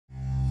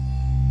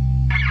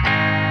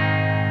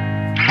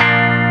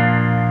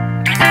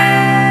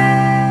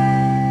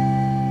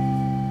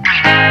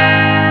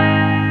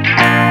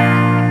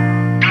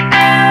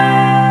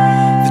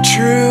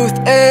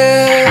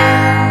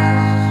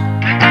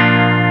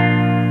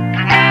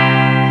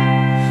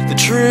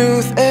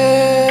truth is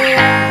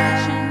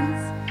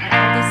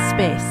this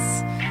space.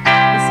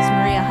 This is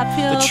Maria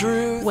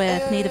Hupfield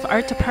with Native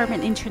Art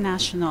Department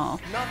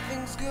International.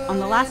 On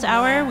the last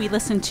hour, we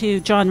listened to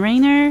John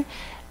Rayner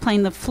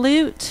playing the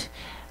flute,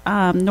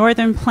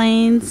 Northern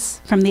Plains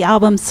from the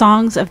album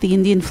Songs of the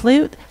Indian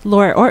Flute,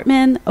 Laura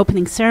Ortman,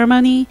 opening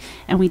ceremony,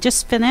 and we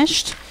just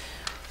finished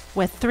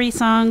with 3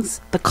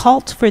 songs, The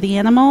Cult for the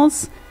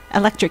Animals,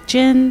 Electric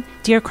Gin,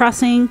 Deer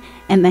Crossing,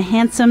 and The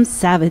Handsome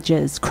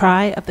Savages,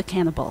 Cry of the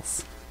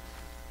Cannibals.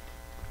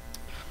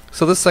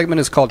 So this segment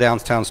is called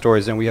Downtown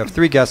Stories, and we have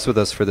 3 guests with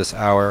us for this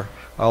hour.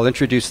 I'll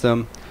introduce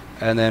them,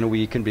 and then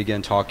we can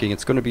begin talking.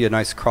 It's going to be a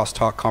nice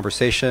cross-talk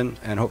conversation,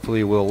 and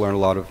hopefully we'll learn a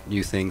lot of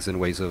new things and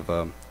ways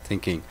of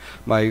thinking.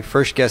 My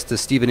first guest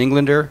is Stephen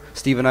Englander.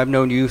 Stephen, I've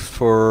known you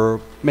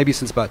for maybe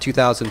since about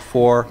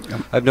 2004.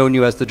 Yep. I've known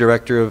you as the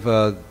director of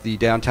the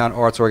downtown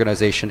arts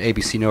organization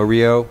ABC No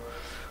Rio,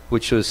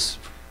 which was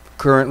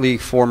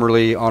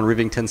formerly on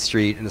Rivington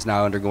Street and is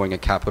now undergoing a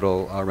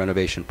capital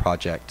renovation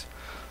project.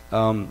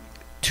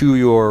 To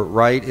your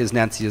right is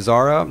Nancy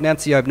Azara.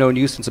 Nancy, I've known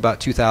you since about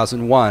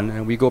 2001,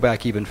 and we go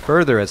back even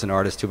further as an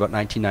artist to about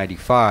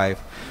 1995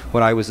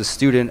 when I was a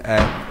student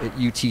at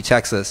UT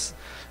Texas,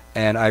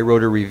 and I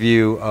wrote a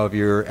review of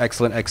your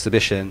excellent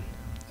exhibition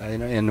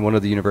in one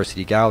of the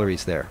university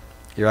galleries there.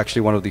 You're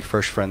actually one of the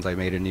first friends I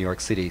made in New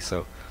York City,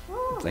 so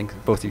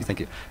both of you,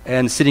 thank you.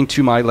 And sitting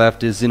to my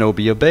left is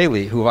Xenobia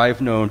Bailey, who I've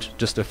known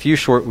just a few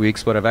short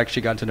weeks, but I've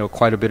actually gotten to know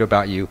quite a bit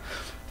about you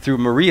through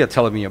Maria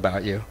telling me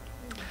about you.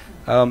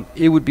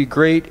 It would be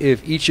great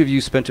if each of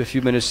you spent a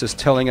few minutes just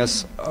telling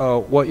us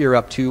what you're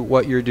up to,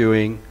 what you're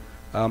doing,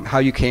 how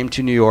you came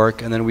to New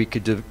York, and then we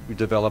could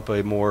develop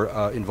a more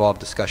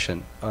involved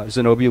discussion.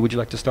 Xenobia, would you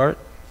like to start?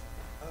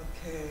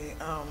 Okay,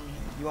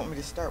 you want me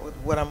to start with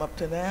what I'm up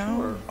to now?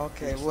 Sure.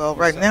 Okay, well,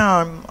 right now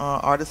I'm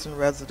artist in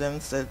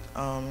residence at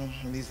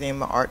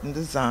Museum of Art and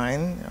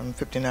Design on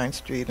 59th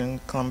Street in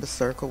Columbus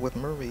Circle with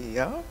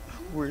Maria.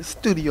 We're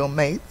studio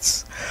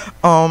mates.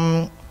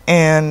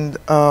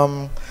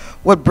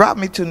 What brought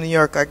me to New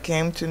York, I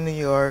came to New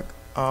York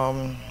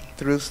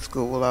through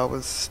school. I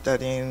was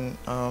studying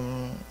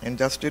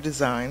industrial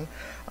design.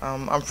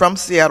 I'm from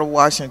Seattle,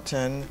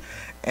 Washington,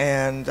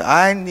 and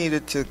I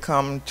needed to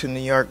come to New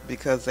York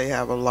because they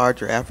have a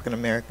larger African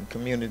American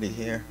community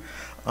here.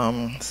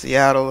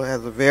 Seattle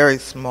has a very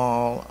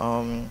small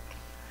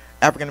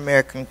African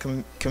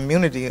American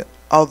community,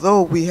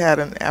 although we had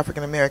an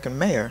African American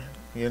mayor,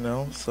 you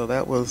know, so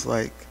that was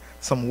like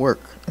some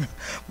work.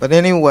 But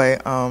anyway,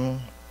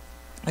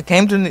 I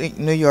came to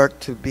New York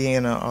to be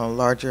in a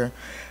larger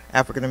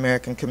African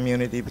American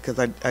community because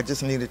I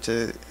just needed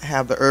to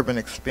have the urban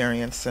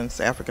experience since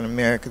African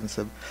Americans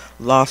have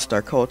lost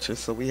our culture,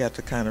 so we had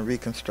to kind of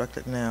reconstruct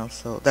it now.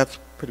 So that's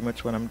pretty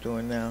much what I'm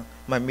doing now.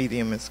 My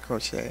medium is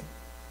crochet.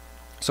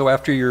 So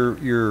after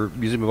your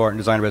Museum of Art and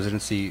Design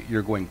residency,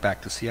 you're going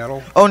back to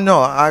Seattle? Oh no,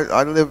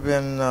 I live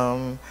in,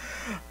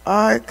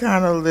 I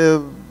kind of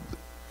live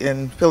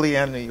in Philly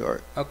and New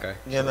York. Okay.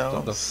 You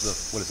know. What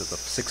is it, the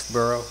 6th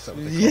borough? Is that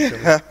what they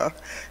Yeah. call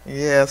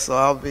Philly? Yeah, so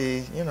I'll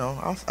be, you know,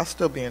 I'll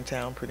still be in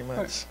town pretty much.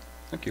 Right.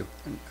 Thank you.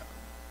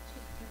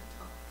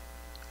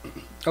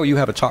 Oh, you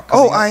have a talk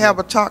coming up? I have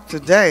a talk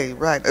today,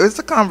 right. It's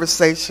a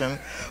conversation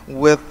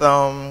with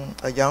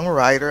a young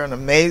writer, an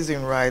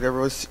amazing writer,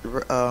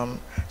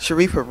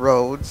 Sharifa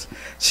Rhodes.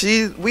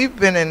 We've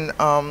been in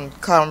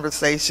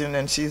conversation,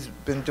 and she's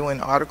been doing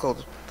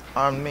articles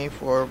on me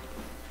for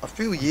a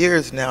few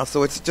years now,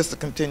 so it's just a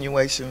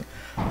continuation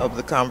of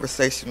the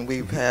conversation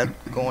we've had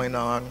going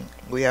on.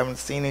 We haven't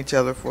seen each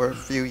other for a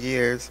few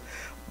years,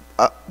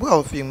 well,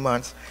 a few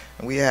months.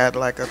 And we had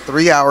like a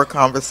 3-hour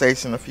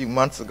conversation a few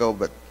months ago,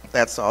 but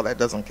that's all. That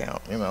doesn't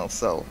count, you know,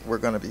 so we're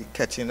going to be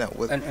catching up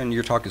with... And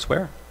your talk is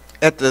where?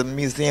 At the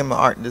Museum of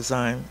Art and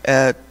Design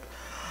at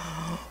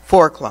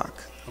 4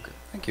 o'clock. Okay,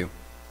 thank you.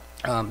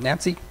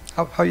 Nancy,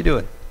 how you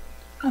doing?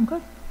 I'm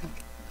good.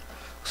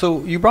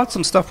 So you brought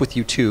some stuff with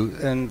you too,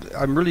 and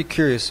I'm really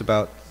curious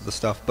about the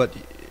stuff, but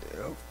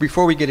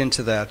before we get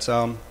into that,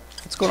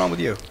 what's going on with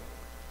you?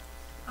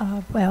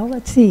 Well,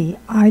 let's see.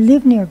 I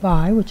live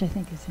nearby, which I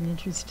think is an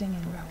interesting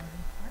and relevant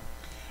part.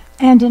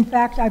 And in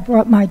fact, I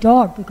brought my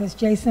dog because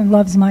Jason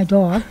loves my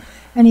dog,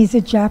 and he's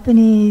a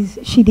Japanese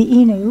Shiba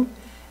Inu,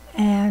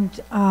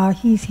 and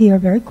he's here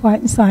very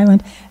quiet and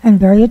silent and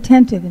very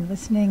attentive and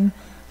listening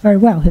very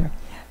well here.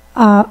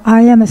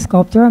 I am a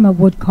sculptor. I'm a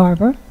wood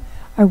carver.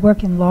 I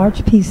work in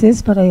large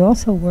pieces, but I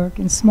also work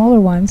in smaller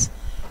ones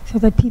so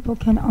that people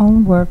can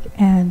own work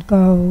and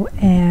go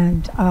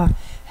and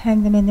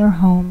hang them in their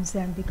homes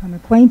and become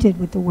acquainted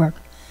with the work.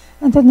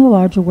 And then the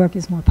larger work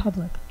is more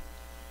public.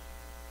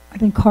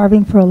 I've been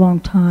carving for a long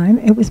time.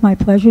 It was my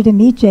pleasure to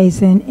meet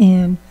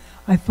Jason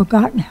I've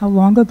forgotten how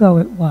long ago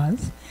it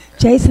was.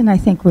 Jason, I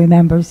think,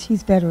 remembers.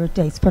 He's better at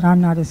dates, but I'm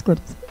not as good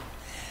as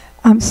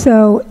him.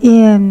 So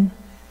in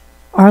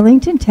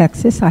Arlington,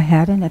 Texas, I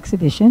had an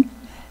exhibition.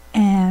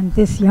 And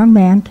this young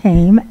man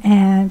came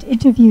and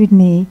interviewed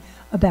me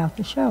about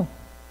the show.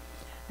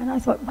 And I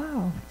thought,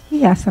 wow,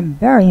 he asked some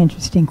very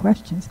interesting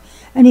questions.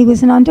 And he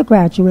was an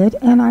undergraduate,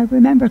 and I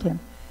remembered him.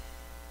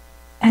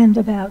 And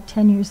about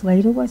 10 years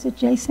later, was it,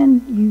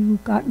 Jason? You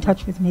got in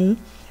touch with me,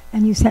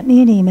 and you sent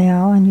me an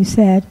email, and you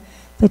said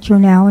that you're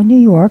now in New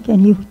York,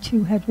 and you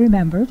too had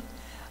remembered.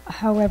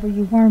 However,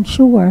 you weren't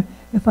sure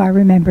if I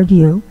remembered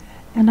you.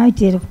 And I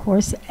did, of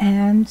course.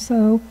 And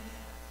so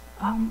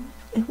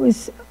it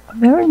was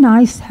very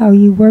nice how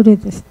you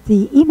worded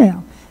the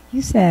email.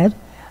 You said,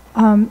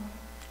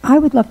 I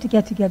would love to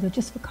get together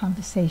just for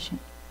conversation.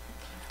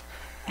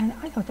 And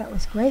I thought that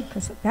was great,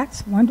 because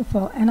that's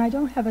wonderful. And I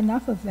don't have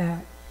enough of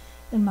that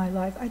in my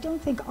life. I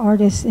don't think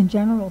artists in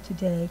general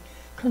today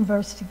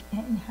converse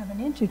and have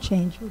an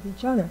interchange with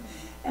each other.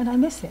 And I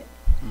miss it.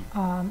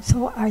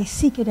 So I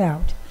seek it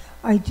out.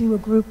 I do a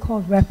group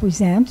called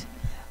Represent,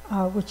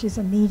 which is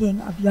a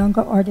meeting of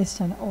younger artists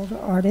and older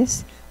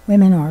artists,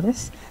 women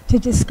artists, to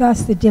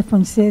discuss the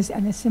differences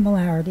and the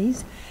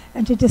similarities,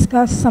 and to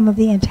discuss some of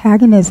the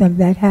antagonism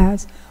that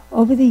has,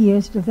 over the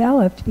years,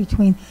 developed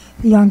between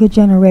the younger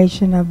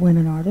generation of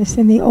women artists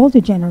and the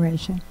older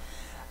generation.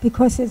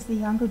 Because as the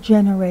younger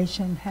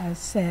generation has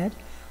said,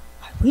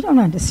 we don't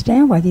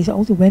understand why these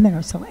older women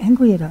are so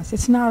angry at us.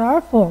 It's not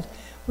our fault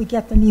we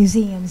get the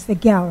museums, the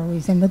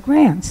galleries, and the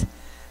grants.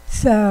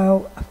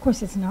 So, of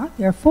course, it's not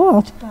their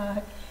fault,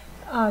 but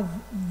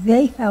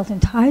they felt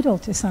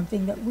entitled to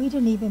something that we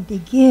didn't even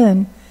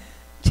begin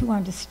to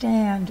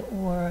understand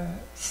or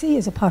see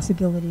as a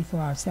possibility for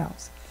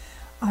ourselves.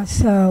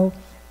 So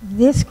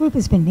this group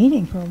has been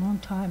meeting for a long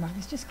time. I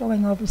was just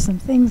going over some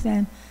things,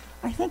 and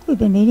I think we've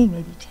been meeting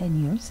maybe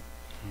 10 years.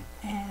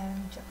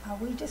 And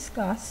we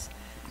discuss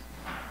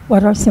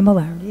what our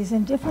similarities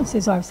and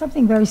differences are.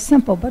 Something very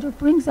simple, but it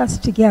brings us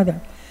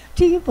together.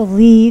 Do you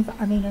believe,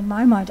 I mean, in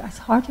my mind, it's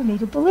hard for me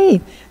to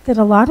believe that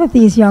a lot of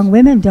these young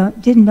women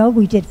didn't know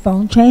we did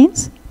phone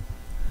chains?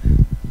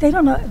 They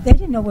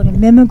didn't know what a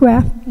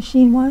mimeograph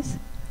machine was.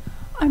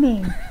 I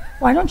mean,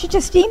 why don't you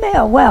just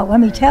email? Well, let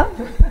me tell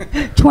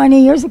you,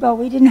 20 years ago,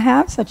 we didn't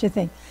have such a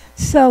thing.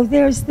 So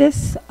there's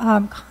this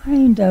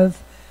kind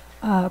of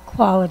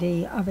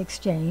quality of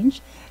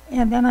exchange.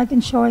 And then I've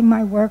been showing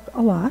my work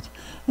a lot.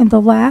 And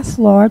the last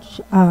large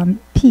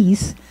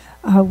piece,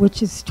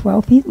 which is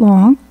 12 feet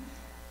long,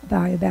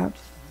 by about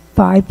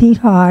 5 feet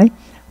high,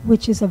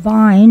 which is a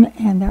vine,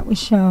 and that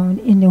was shown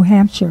in New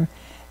Hampshire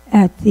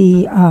at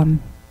the at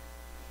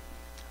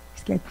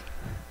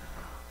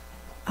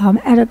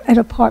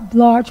a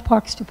large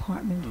Parks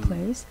Department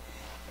place.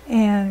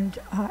 And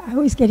I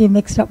always get him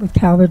mixed up with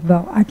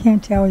Calvert-Vaux. I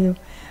can't tell you.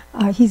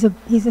 He's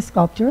a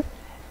sculptor,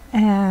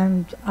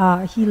 and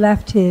he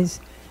left his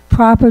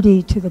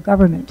property to the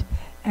government.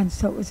 And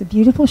so it was a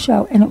beautiful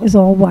show, and it was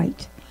all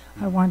white.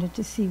 I wanted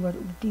to see what it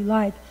would be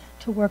like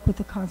to work with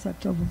the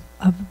concept of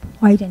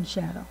white and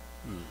shadow.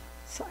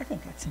 So I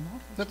think that's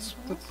enough.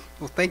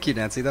 Well, thank you,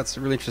 Nancy. That's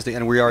really interesting,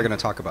 and we are going to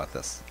talk about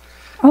this.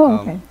 Oh,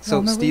 okay.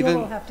 So, well, Stephen,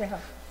 will have to help.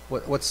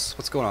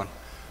 what's going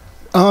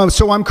on?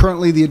 So I'm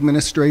currently the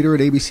administrator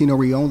at ABC No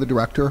Rio, the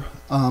director,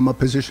 a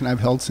position I've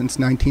held since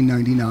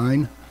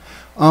 1999.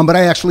 But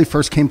I actually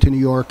first came to New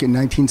York in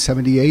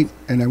 1978,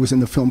 and I was in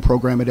the film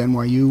program at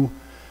NYU,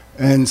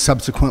 and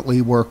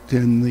subsequently worked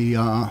in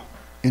the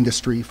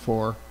industry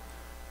for,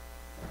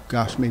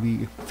 gosh,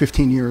 maybe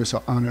 15 years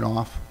on and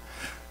off.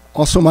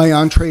 Also, my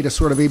entree to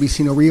sort of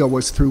ABC No Rio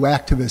was through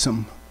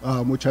activism,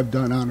 which I've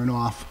done on and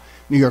off.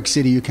 New York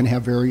City, you can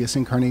have various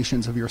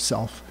incarnations of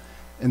yourself,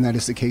 and that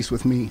is the case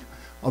with me,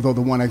 although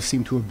the one I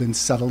seem to have been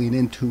settling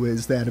into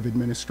is that of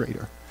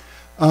administrator.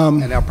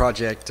 And now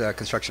project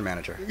construction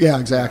manager. Yeah,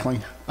 exactly.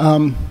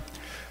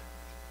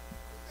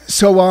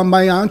 So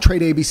my entree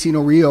to ABC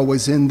No Rio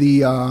was in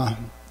the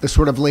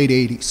sort of late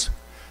 80s.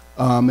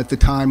 At the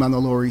time on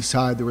the Lower East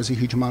Side, there was a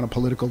huge amount of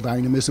political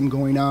dynamism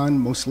going on,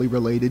 mostly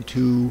related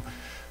to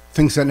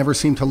things that never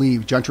seemed to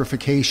leave: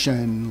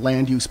 gentrification,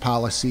 land use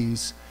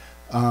policies,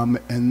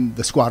 and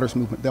the squatters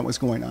movement that was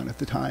going on at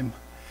the time.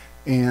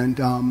 And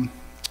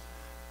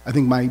I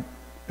think my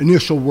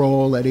initial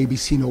role at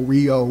ABC No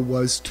Rio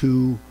was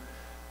to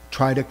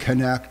try to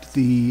connect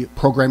the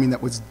programming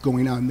that was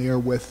going on there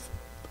with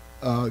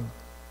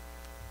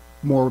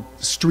more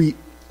street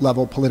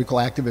level political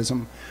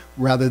activism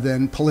rather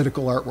than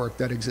political artwork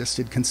that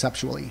existed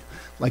conceptually,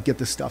 like get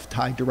the stuff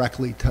tied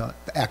directly to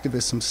the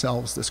activists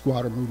themselves, the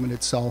squatter movement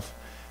itself,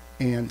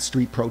 and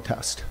street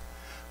protest.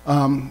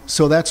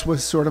 So that's what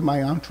sort of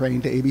my entree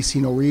into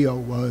ABC No Rio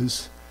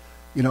was,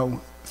 you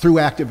know, through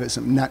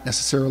activism, not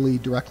necessarily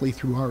directly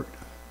through art.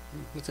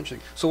 That's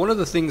interesting. So one of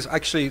the things,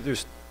 actually,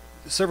 there's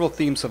several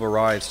themes have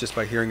arrived just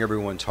by hearing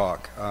everyone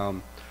talk.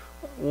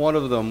 One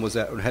of them was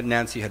that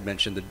Nancy had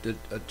mentioned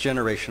a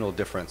generational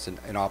difference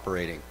in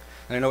operating.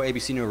 And I know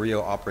ABC No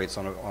Rio operates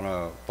on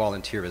a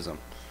volunteerism,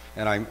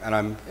 and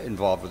I'm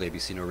involved with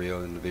ABC No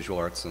Rio and the visual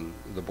arts and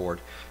the board.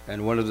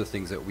 And one of the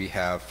things that we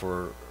have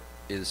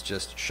is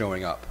just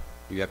showing up.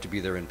 You have to be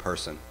there in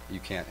person. You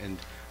can't. And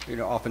you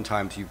know,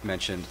 oftentimes you've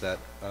mentioned that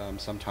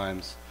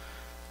sometimes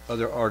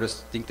other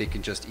artists think they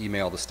can just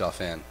email the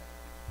stuff in,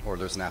 or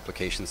there's an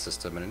application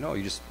system, and no,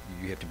 you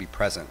have to be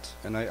present.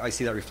 And I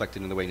see that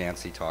reflected in the way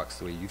Nancy talks,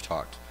 the way you've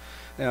talked.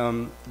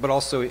 But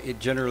also, it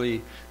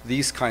generally,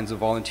 these kinds of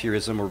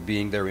volunteerism or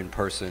being there in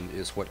person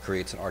is what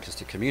creates an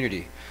artistic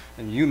community.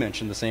 And you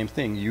mentioned the same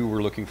thing. You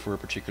were looking for a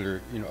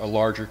particular, a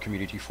larger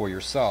community for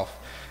yourself,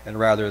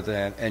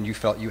 and you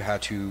felt you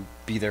had to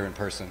be there in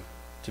person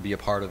to be a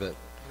part of it.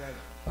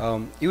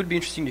 Right. It would be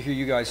interesting to hear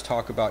you guys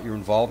talk about your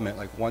involvement,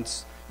 like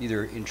once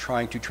either in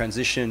trying to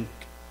transition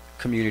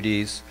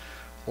communities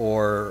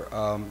or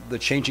the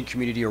changing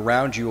community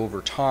around you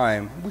over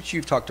time, which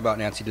you've talked about,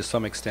 Nancy, to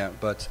some extent,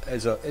 but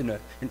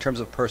in terms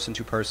of person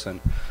to person.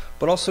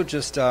 But also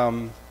just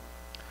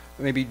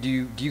maybe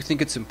do you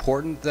think it's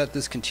important that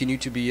this continue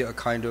to be a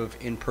kind of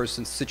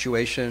in-person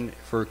situation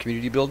for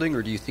community building,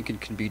 or do you think it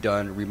can be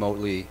done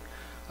remotely,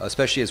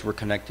 especially as we're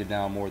connected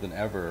now more than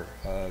ever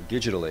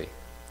digitally?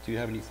 Do you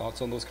have any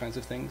thoughts on those kinds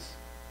of things?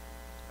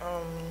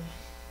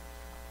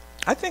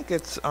 I think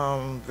it's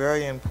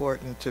very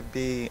important to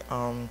be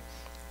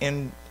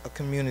in a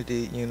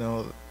community,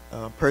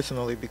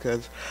 personally,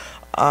 because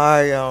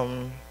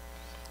I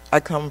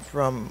come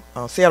from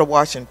Seattle,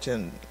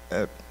 Washington.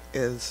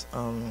 Is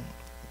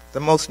the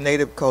most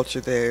native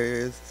culture there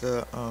is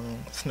the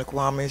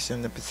Snoqualmie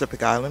and the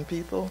Pacific Island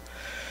people,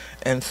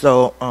 and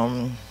so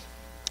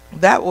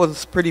that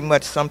was pretty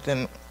much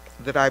something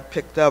that I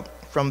picked up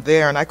from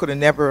there, and I could have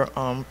never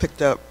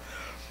picked up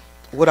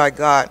what I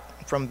got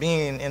from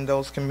being in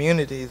those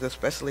communities,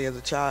 especially as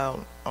a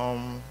child,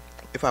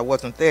 if I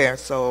wasn't there.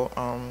 So,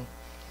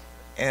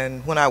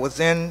 and when I was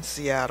in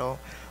Seattle,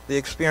 the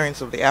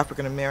experience of the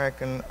African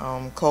American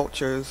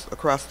cultures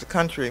across the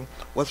country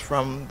was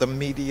from the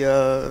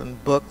media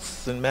and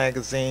books and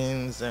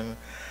magazines, and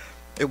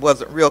it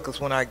wasn't real,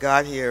 because when I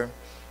got here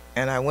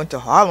and I went to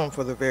Harlem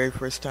for the very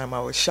first time,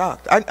 I was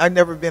shocked. I'd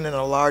never been in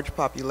a large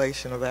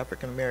population of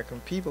African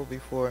American people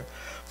before,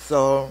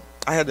 so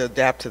I had to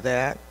adapt to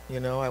that.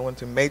 I went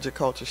through major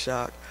culture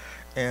shock,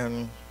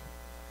 and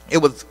it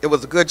was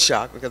a good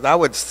shock, because I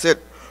would sit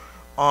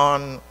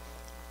on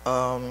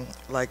in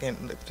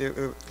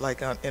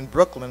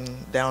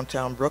Brooklyn,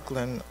 downtown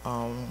Brooklyn,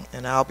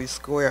 in Albee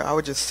Square. I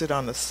would just sit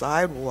on the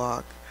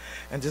sidewalk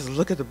and just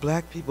look at the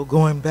black people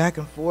going back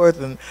and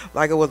forth, and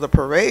like it was a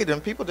parade,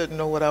 and people didn't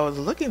know what I was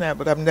looking at,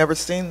 but I've never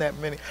seen that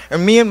many.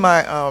 And me and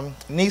my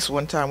niece,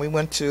 one time, we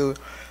went to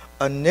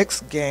a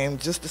Knicks game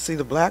just to see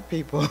the black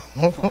people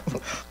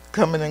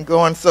coming and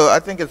going. So I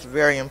think it's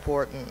very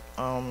important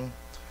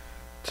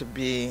to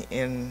be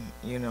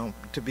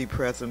to be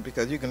present,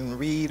 because you can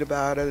read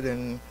about it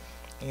and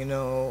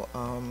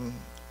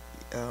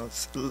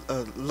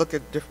look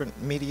at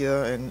different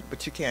media,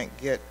 but you can't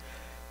get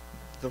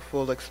the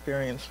full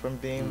experience from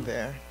being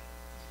there.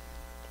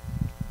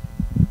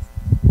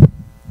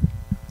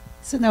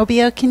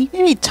 Xenobia, can you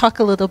maybe talk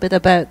a little bit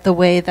about the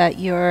way that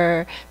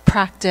your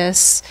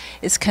practice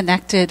is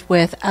connected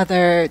with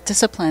other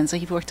disciplines?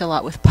 Like, you've worked a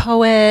lot with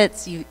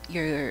poets,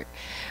 your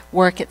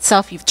work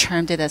itself, you've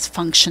termed it as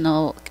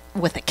functional,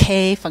 with a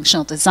K,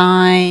 functional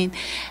design.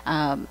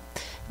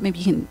 Maybe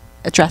you can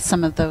address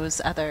some of those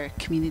other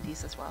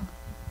communities as well.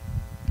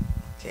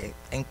 Okay,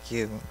 thank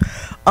you.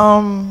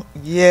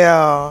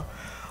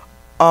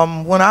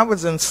 When I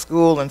was in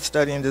school and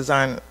studying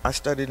design, I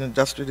studied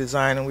industrial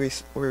design, and we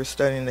were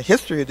studying the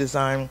history of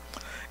design.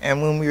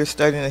 And when we were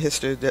studying the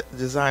history of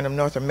design of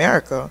North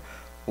America,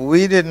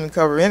 we didn't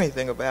cover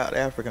anything about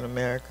African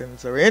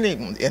Americans or any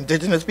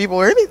indigenous people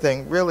or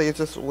anything. Really, it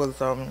just was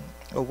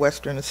a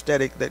Western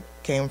aesthetic that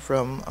came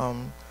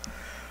from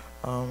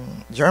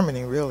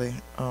Germany, really,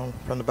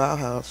 from the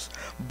Bauhaus.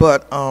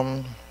 But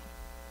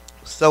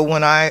so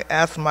when I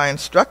asked my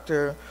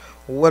instructor,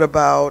 what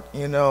about,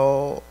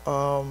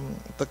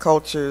 the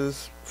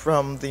cultures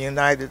from the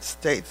United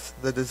States,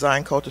 the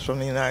design cultures from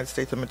the United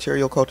States, the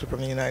material culture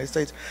from the United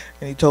States?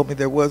 And he told me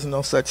there was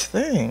no such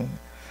thing.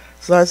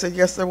 So I said,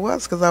 yes, there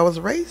was, because I was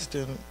raised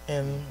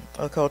in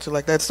a culture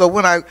like that. So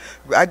when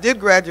I did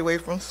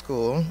graduate from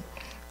school,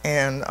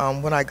 and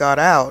when I got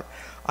out,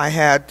 I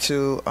had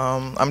to,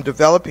 I'm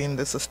developing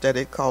this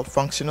aesthetic called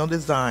functional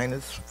design.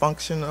 It's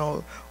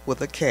functional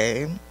with a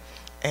K.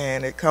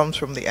 And it comes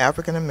from the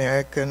African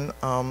American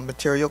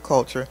material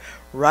culture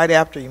right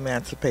after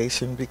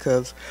emancipation,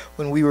 because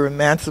when we were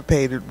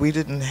emancipated, we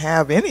didn't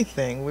have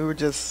anything. We were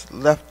just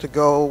left to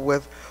go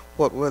with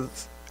what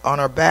was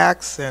on our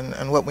backs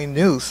and what we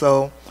knew.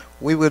 So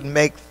we would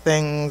make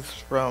things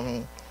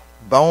from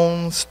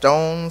bones,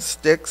 stones,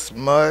 sticks,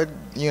 mud,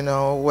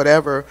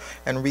 whatever,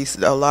 and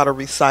a lot of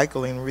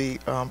recycling,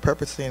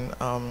 repurposing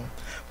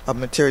of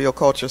material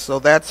culture. So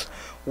that's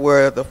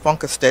where the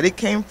funk aesthetic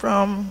came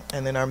from,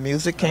 and then our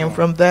music came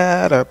from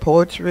that, our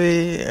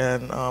poetry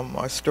and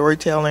our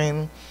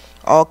storytelling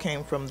all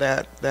came from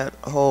that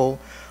whole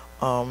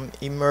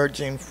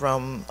emerging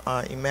from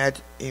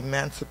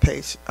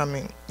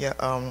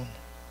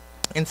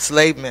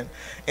enslavement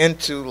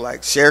into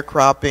like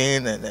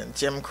sharecropping and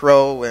Jim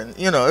Crow, and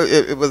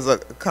it was a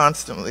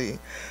constantly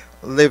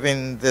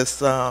living this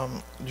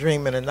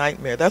dream and a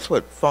nightmare. That's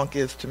what funk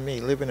is to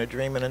me, living a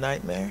dream and a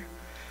nightmare.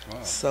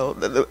 Wow.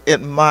 So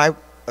my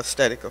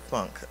aesthetic of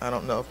funk. I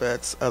don't know if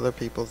that's other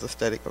people's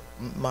aesthetic of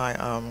my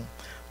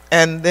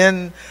and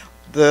then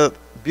the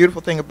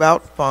beautiful thing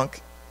about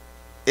funk,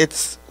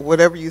 it's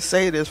whatever you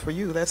say it is for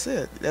you, that's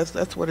it.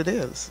 That's what it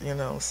is, you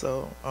know.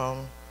 So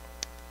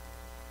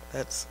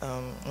that's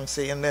let's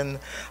see. And then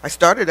I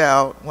started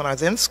out when I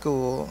was in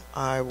school,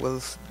 I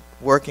was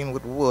working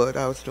with wood.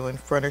 I was doing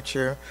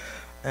furniture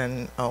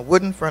and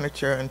wooden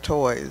furniture and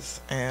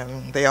toys,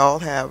 and they all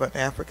have an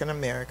African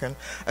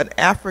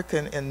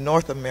in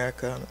North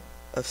America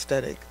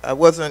aesthetic. I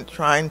wasn't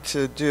trying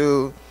to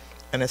do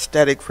an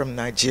aesthetic from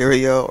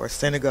Nigeria or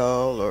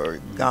Senegal or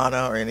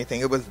Ghana or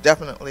anything. It was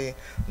definitely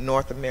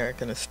North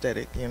American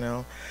aesthetic, you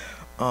know.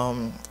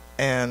 So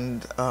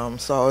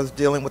I was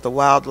dealing with the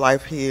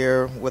wildlife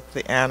here, with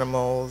the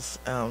animals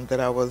that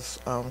I was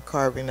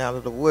carving out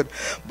of the wood.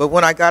 But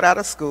when I got out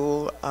of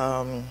school,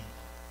 I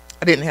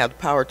didn't have the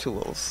power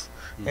tools.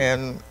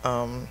 And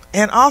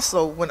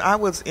also when I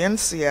was in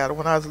Seattle,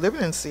 when I was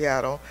living in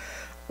Seattle,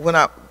 when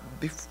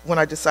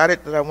I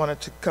decided that I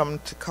wanted to come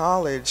to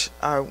college,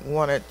 I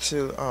wanted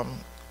to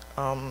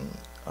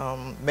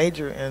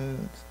major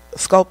in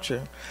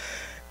sculpture.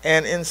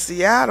 And in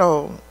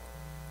Seattle,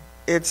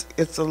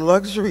 it's a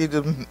luxury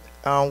to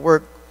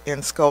work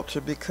in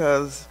sculpture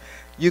because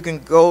you can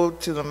go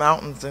to the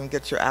mountains and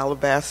get your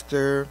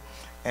alabaster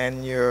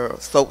and your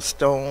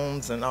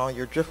soapstones and all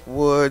your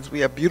driftwoods. We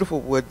have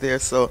beautiful wood there,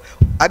 so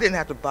I didn't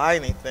have to buy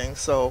anything.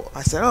 So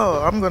I said,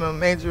 oh, I'm going to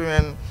major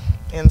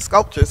in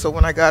sculpture. So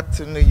when I got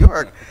to New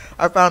York,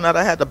 I found out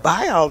I had to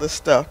buy all this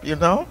stuff, you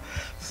know.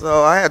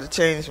 So I had to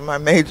change my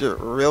major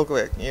real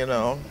quick, you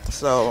know.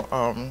 So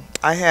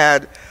I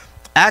had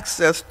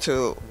access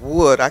to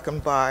wood. I can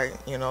buy,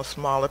 you know,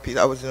 smaller pieces.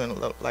 I was doing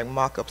like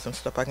mock-ups and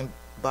stuff. I can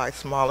buy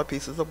smaller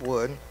pieces of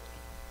wood.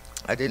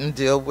 I didn't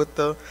deal with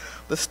the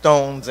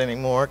stones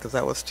anymore because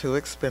that was too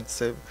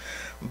expensive.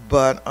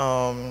 But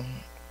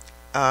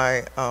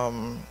I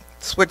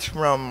switched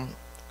from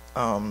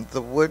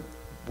the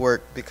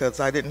woodwork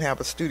because I didn't have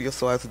a studio,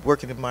 so I was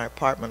working in my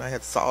apartment. I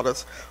had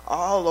sawdust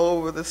all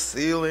over the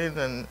ceiling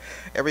and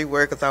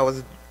everywhere because I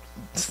was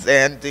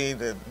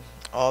sanding and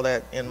all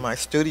that in my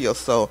studio.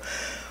 So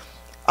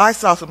I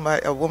saw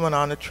a woman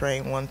on the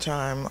train one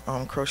time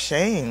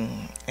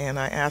crocheting, and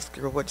I asked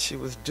her what she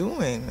was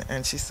doing,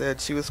 and she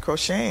said she was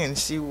crocheting.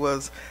 She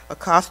was a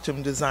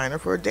costume designer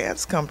for a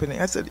dance company.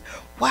 I said,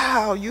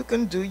 wow, you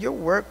can do your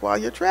work while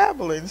you're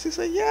traveling. She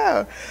said,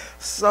 yeah.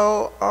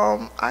 So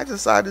I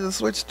decided to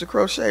switch to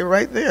crochet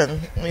right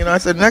then. You know, I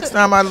said, next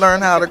time I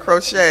learn how to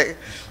crochet,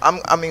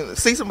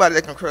 see somebody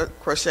that can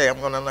crochet, I'm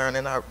going to learn.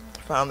 And I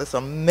found this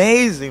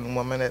amazing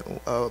woman at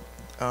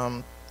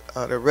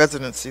the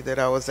residency that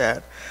I was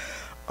at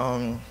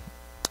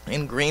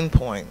in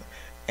Greenpoint,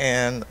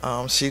 and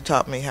she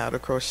taught me how to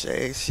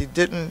crochet.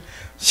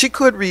 She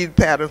could read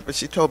patterns, but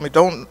she told me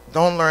don't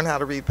learn how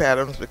to read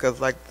patterns because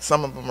like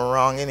some of them are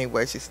wrong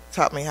anyway. She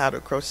taught me how to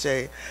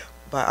crochet,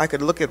 but I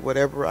could look at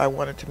whatever I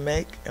wanted to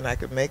make and I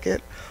could make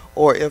it,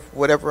 or if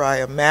whatever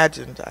I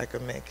imagined I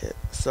could make it.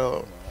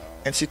 So,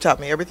 and she taught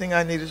me everything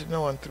I needed to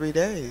know in 3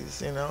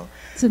 days, you know.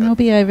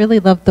 Xenobia, I really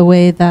love the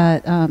way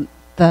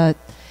that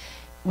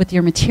with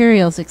your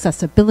materials,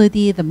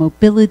 accessibility, the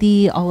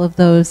mobility, all of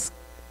those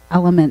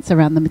elements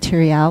around the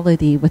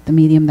materiality with the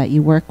medium that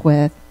you work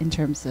with in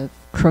terms of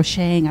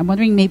crocheting. I'm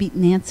wondering, maybe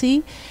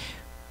Nancy,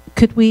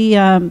 could we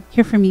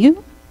hear from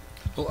you?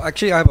 Well,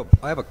 actually, I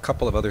have a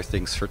couple of other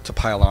things to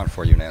pile on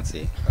for you,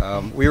 Nancy.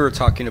 We were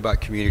talking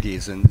about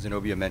communities, and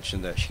Xenobia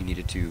mentioned that she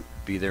needed to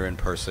be there in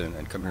person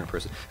and come here in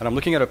person. And I'm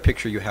looking at a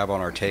picture you have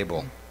on our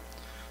table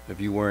of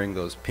you wearing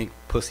those pink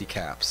pussy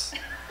caps,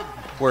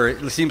 where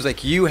it seems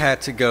like you had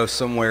to go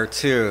somewhere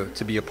too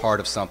to be a part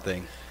of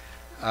something.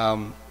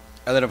 And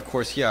then, of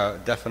course, yeah,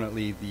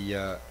 definitely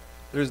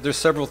there's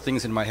several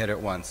things in my head at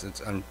once.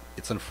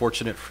 It's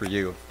unfortunate for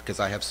you because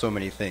I have so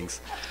many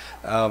things.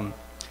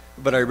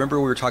 But I remember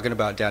we were talking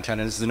about downtown,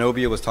 and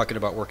Xenobia was talking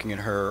about working in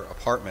her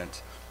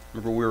apartment.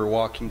 Remember we were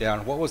walking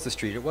down, what was the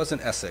street? It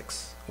wasn't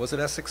Essex. Was it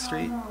Essex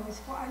Street? No, it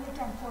was, I lived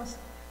on Forsyth.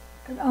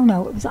 Oh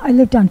no, I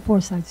lived on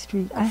Forsyth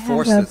Street.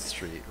 Forsyth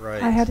Street,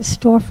 right. I had a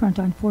storefront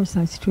on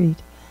Forsyth Street,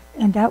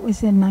 and that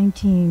was in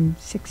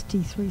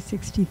 1963,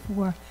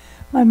 64.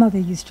 My mother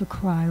used to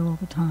cry all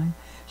the time.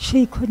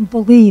 She couldn't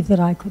believe that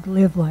I could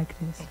live like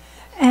this.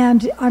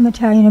 And I'm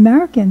Italian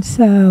American,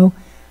 so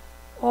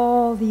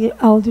all the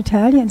old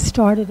Italians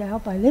started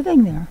out by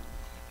living there.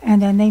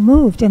 And then they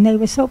moved, and they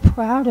were so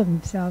proud of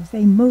themselves.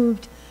 They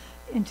moved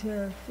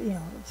into,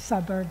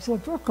 suburbs or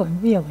Brooklyn,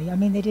 really. I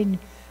mean, they didn't.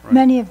 Right.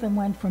 Many of them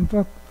went from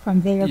there to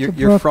Brooklyn.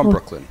 You're from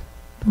Brooklyn.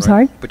 I'm right?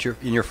 sorry? But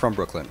you're from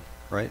Brooklyn,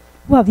 right?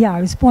 Well, yeah,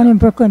 I was born in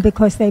Brooklyn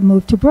because they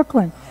moved to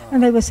Brooklyn.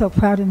 And they were so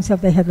proud of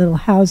themselves. They had little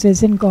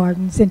houses and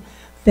gardens and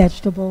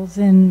vegetables.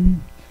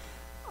 And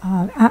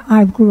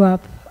I grew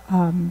up,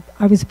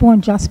 I was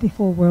born just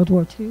before World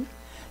War II.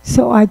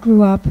 So I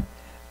grew up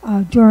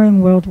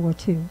during World War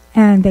II.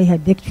 And they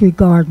had victory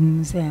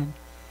gardens and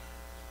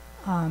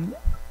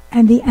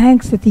the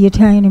angst that the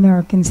Italian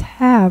Americans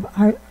had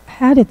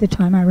at the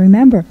time, I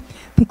remember,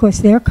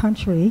 because their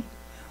country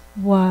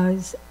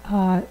was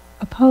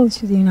opposed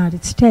to the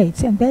United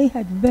States, and they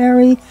had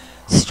very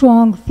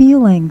strong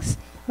feelings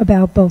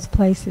about both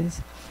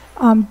places.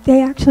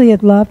 They actually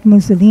had loved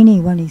Mussolini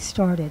when he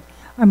started.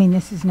 I mean,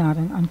 this is not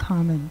an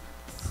uncommon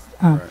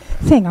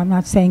thing. I'm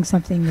not saying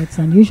something that's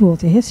unusual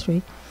to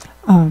history.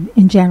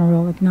 In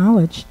general,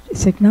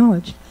 it's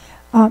acknowledged.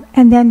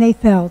 And then they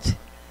felt,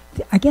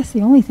 I guess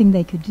the only thing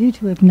they could do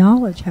to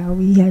acknowledge how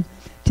he had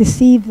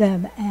deceived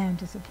them and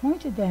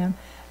disappointed them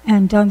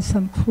and done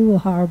some cruel,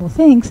 horrible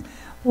things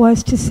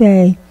was to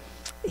say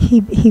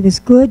he was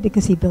good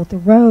because he built the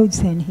roads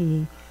and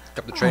he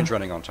kept the trains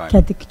running on time.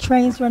 Kept the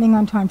trains running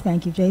on time.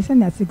 Thank you, Jason.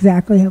 That's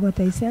exactly what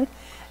they said.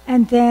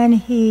 And then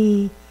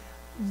he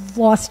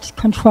lost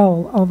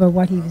control over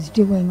what he was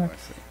doing. Or,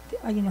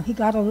 he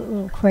got a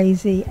little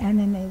crazy, and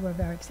then they were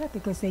very upset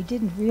because they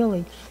didn't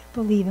really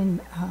believe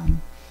in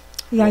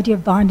the idea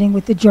of bonding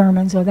with the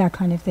Germans or that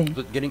kind of thing.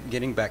 But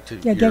getting back to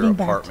your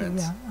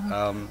apartment.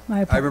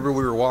 My apartment. I remember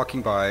we were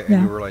walking by,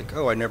 and you were like,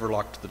 "Oh, I never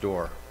locked the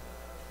door."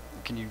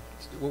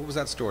 What was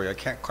that story? I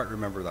can't quite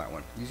remember that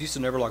one. You used to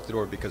never lock the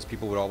door because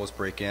people would always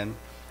break in.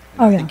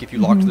 I think if you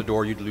locked the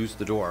door, you'd lose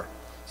the door.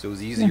 So it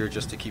was easier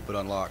just to keep it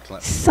unlocked.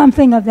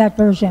 Something of that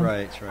version.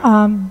 Right.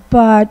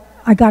 But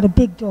I got a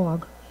big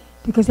dog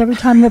because every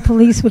time the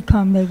police would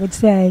come, they would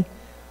say,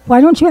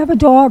 "Why don't you have a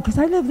dog?" Because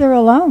I lived there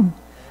alone.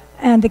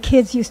 And the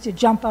kids used to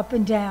jump up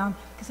and down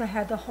because I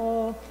had the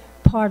whole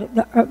part,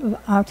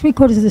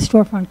 three-quarters of the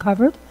storefront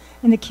covered.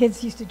 And the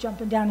kids used to jump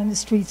and down in the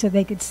street so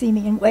they could see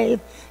me and wave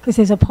because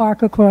there's a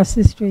park across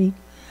the street.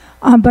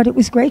 But it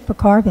was great for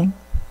carving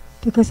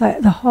because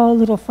the whole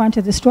little front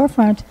of the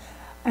storefront,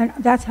 and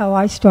that's how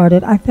I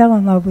started. I fell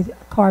in love with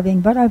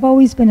carving, but I've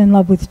always been in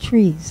love with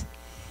trees.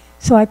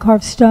 So I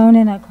carved stone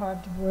and I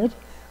carved wood.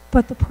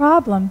 But the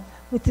problem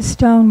with the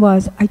stone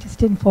was I just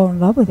didn't fall in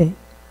love with it,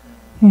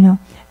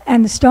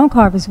 And the stone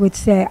carvers would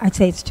say, I'd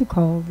say it's too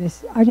cold.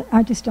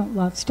 I just don't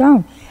love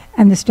stone.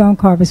 And the stone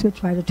carvers would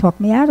try to talk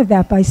me out of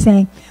that by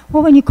saying,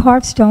 well, when you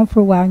carve stone for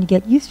a while and you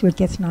get used to it, it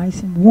gets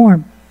nice and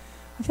warm.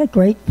 I said,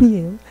 great for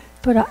you.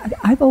 But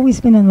I've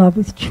always been in love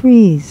with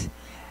trees.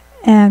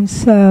 And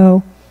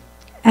so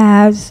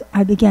as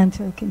I began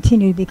to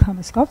continue to become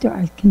a sculptor,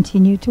 I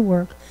continued to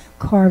work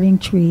carving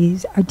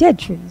trees, dead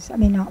trees. I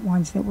mean, not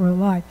ones that were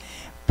alive.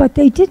 But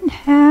they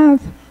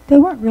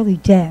weren't really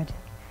dead.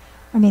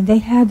 I mean, they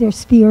had their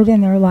spirit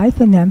and their life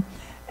in them,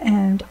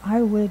 and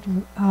I would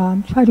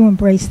try to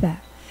embrace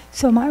that.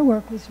 So my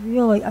work was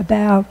really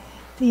about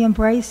the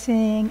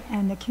embracing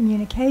and the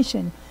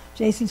communication.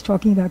 Jason's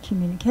talking about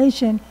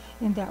communication.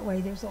 In that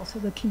way, there's also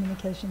the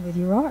communication with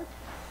your art,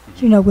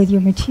 with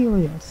your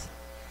materials.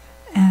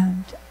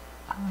 And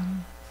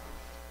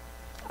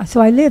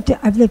so I've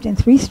lived in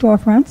 3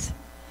 storefronts,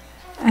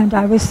 and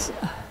I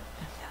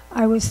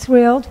was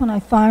thrilled when I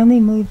finally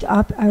moved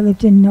up. I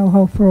lived in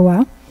NoHo for a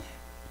while.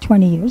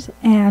 20 years,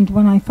 and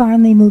when I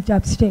finally moved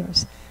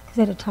upstairs, because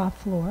I had a top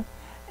floor,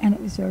 and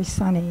it was very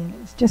sunny, and it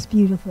was just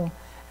beautiful,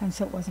 and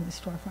so it wasn't a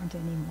storefront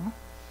anymore.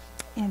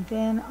 And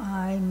then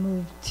I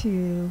moved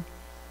to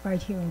right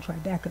here in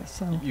Tribeca.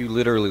 So you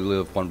literally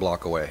live 1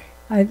 block away.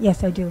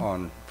 Yes, I do.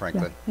 On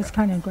Franklin. Yeah, it's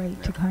kind of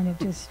great to kind of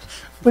just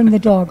bring the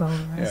dog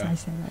over, as I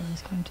said I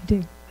was going to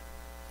do.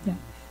 Yeah.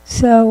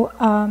 So,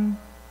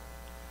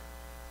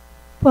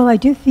 well, I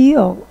do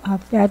feel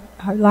that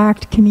I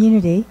lacked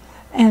community.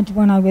 And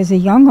when I was a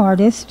young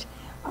artist,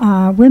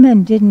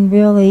 women didn't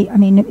really, I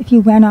mean, if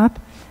you went up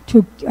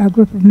to a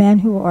group of men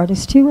who were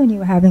artists too and you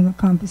were having a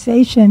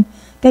conversation,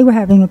 they were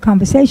having a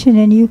conversation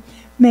and you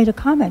made a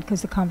comment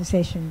because the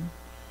conversation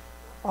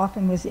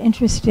often was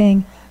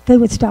interesting, they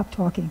would stop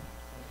talking.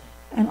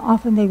 And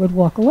often they would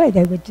walk away.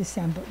 They would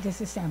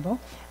disassemble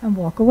and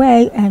walk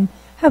away and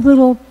have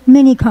little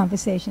mini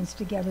conversations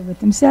together with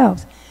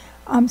themselves.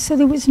 So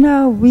there was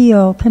no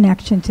real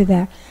connection to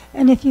that.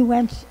 And if you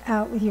went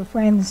out with your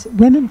friends,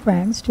 women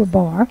friends, to a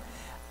bar,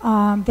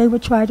 they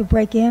would try to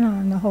break in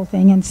on the whole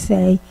thing and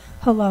say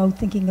hello,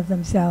 thinking of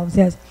themselves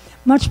as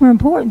much more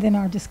important than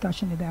our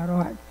discussion about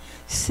art.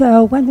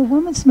 So when the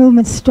women's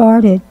movement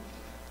started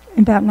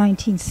in about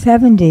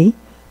 1970,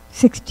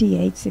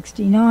 68,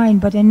 69,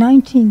 but in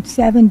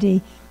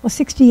 1970, well,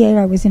 68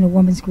 I was in a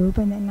women's group,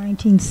 and then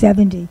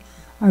 1970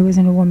 I was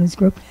in a women's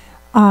group,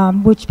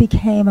 which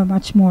became a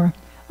much more,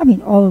 I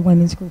mean, all the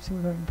women's groups were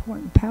very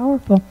important,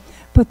 powerful,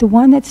 but the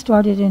one that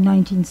started in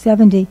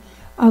 1970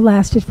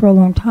 lasted for a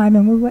long time,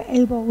 and we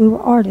were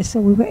artists, so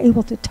we were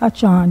able to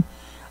touch on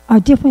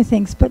different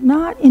things, but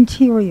not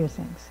interior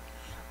things,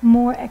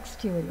 more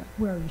exterior.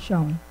 Where are you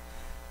showing?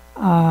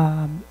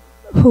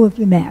 Who have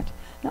you met?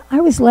 Now,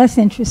 I was less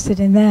interested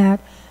in that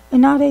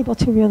and not able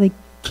to really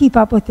keep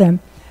up with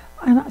them.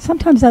 And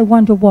sometimes I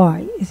wonder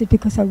why. Is it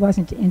because I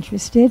wasn't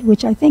interested,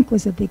 which I think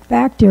was a big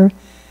factor,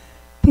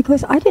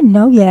 because I didn't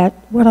know yet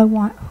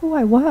who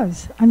I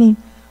was. I mean,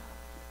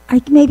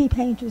 maybe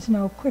painters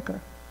know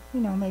quicker.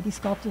 Maybe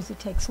sculptors it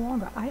takes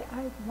longer. I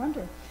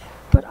wonder.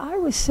 But I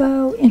was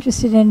so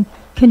interested in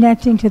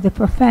connecting to the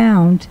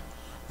profound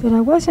that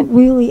I wasn't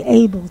really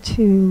able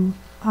to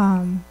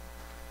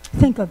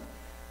think of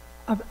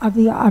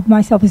of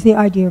myself as the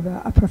idea of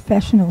a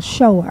professional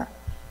shower,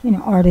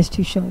 artist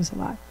who shows a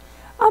lot.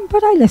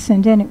 But I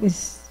listened, and it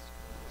was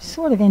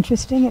sort of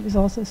interesting. It was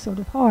also sort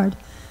of hard,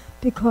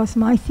 because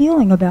my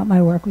feeling about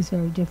my work was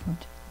very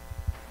different.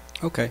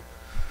 Okay.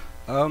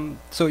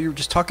 So you were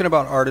just talking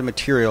about art and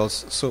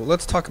materials. So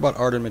let's talk about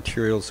art and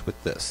materials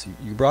with this.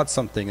 You brought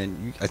something,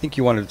 and I think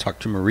you wanted to talk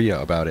to Maria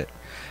about it.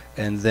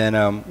 And then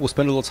we'll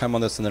spend a little time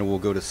on this, and then we'll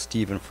go to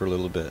Stephen for a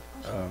little bit.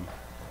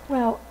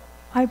 Well,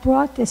 I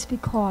brought this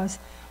because,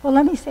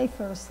 let me say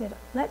first that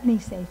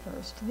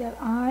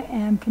I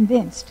am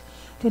convinced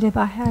that if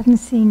I hadn't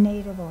seen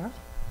native art,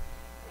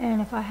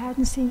 and if I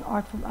hadn't seen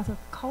art from other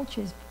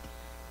cultures,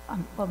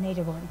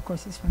 native art, of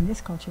course, is from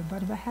this culture,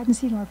 but if I hadn't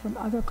seen art from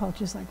other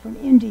cultures, like from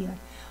India,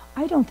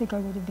 I don't think I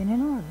would have been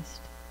an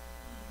artist.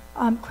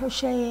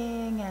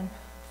 Crocheting and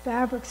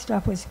fabric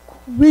stuff was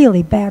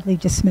really badly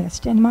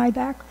dismissed, and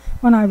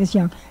when I was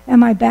young, and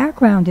my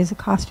background is a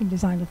costume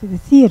designer for the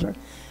theater.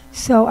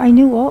 So I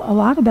knew a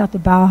lot about the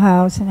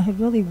Bauhaus, and I had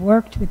really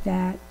worked with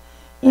that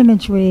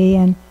imagery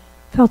and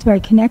felt very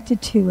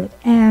connected to it,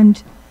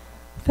 and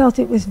felt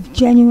it was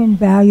genuine,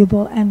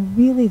 valuable, and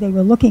really they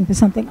were looking for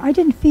something. I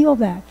didn't feel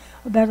that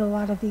about a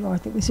lot of the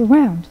art that was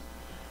around.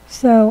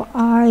 So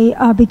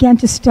I began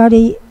to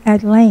study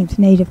at length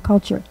native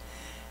culture.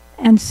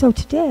 And so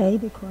today,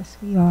 because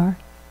we are,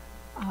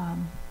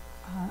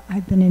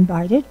 I've been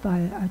invited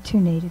by two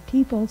native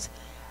peoples,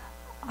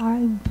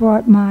 I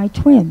brought my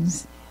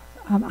twins.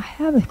 I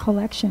have a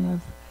collection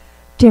of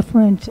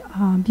different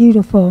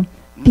beautiful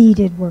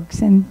beaded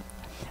works, and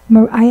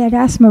I had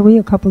asked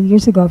Maria a couple of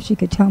years ago if she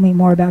could tell me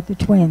more about the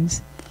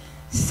twins.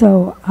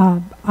 So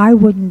I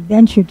wouldn't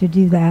venture to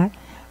do that.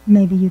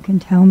 Maybe you can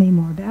tell me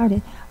more about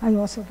it. I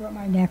also brought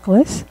my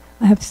necklace.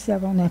 I have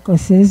several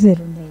necklaces that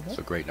are native. It's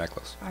a great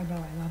necklace. I know,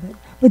 I love it.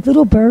 With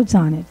little birds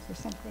on it. There's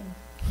something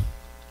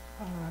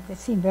that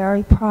seemed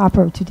very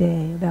proper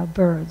today about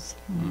birds.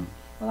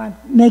 Well, I'm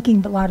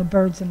making a lot of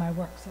birds in my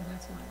work, so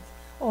that's why it's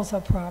also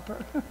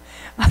proper.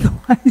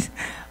 Otherwise,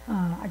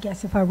 I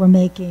guess if I were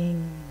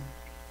making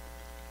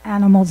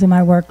animals in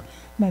my work,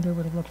 maybe I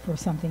would have looked for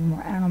something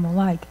more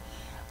animal-like.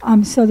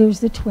 So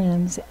there's the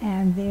twins,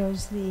 and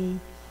there's the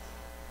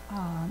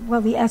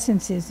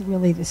essence is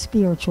really the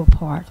spiritual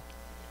part.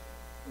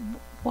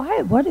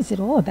 What is it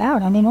all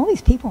about? I mean, all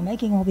these people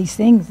making all these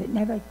things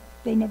that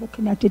they never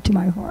connected to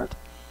my heart.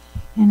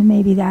 And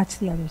maybe that's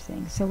the other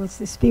thing. So it's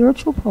the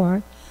spiritual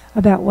part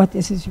about what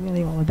this is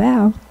really all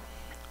about.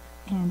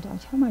 And I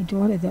tell my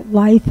daughter that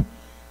life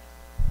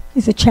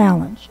is a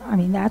challenge. I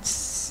mean,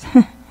 that's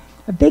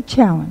a big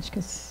challenge,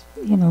 because,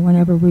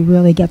 whenever we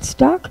really get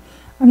stuck,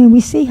 we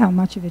see how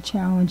much of a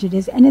challenge it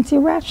is, and it's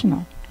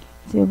irrational.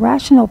 The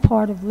irrational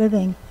part of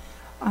living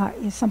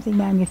is something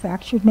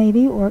manufactured,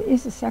 maybe, or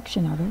is a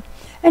section of it.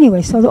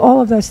 Anyway, so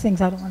all of those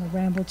things, I don't want to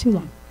ramble too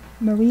long.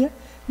 Maria,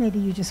 maybe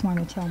you just want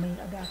to tell me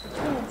about the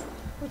twins,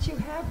 which you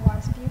have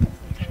once beautifully.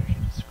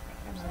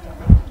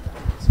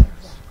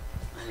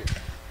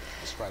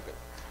 Describe it.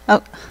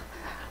 Oh,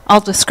 I'll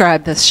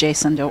describe this,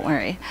 Jason, don't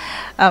worry.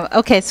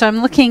 Okay, so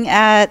I'm looking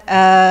at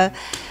an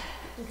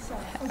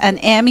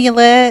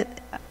amulet.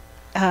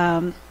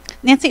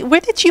 Nancy,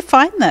 where did you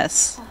find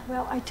this?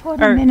 Well, I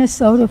taught in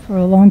Minnesota for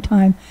a long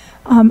time,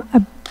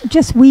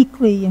 just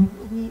weekly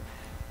and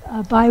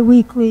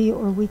bi-weekly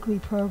or weekly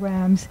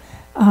programs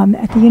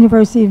at the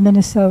University of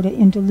Minnesota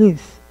in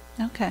Duluth.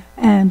 Okay.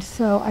 And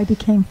so I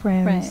became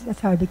friends. Right. That's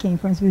how I became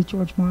friends with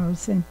George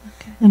Morrison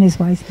and his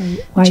wife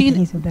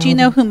Hazel Bell. Do you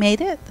know who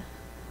made it?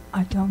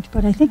 I don't,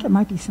 but I think it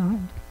might be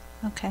signed.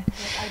 Okay.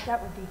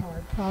 That would be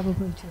hard,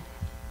 probably, to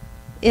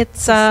It's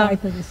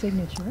decipher the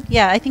signature.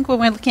 Yeah, I think when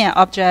we're looking at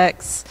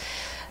objects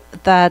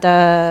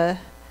that,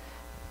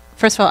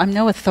 first of all, I'm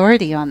no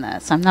authority on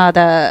this. I'm not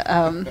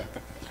a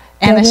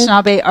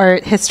Anishinaabe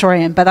art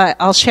historian, but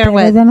I'll share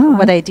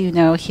what I do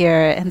know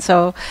here. And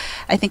so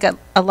I think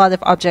a lot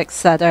of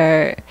objects that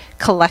are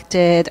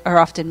collected are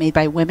often made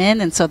by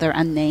women, and so they're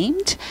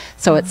unnamed.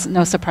 So it's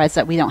no surprise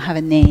that we don't have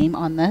a name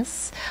on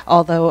this,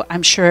 although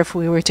I'm sure if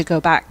we were to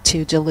go back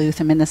to Duluth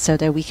in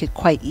Minnesota, we could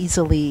quite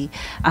easily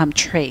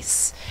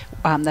trace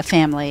the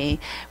family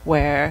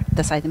where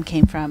this item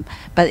came from.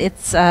 But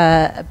it's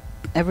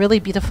a really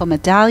beautiful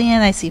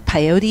medallion. I see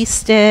peyote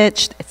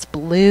stitched. It's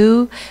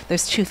blue.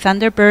 There's two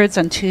thunderbirds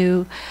on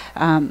two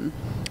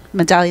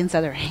medallions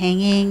that are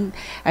hanging.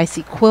 I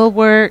see quill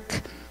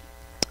work.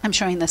 I'm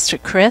showing this to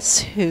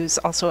Chris, who's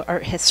also an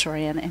art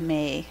historian and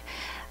may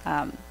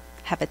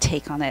have a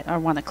take on it or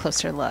want a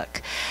closer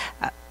look.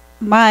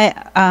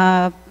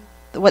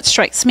 What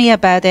strikes me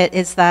about it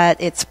is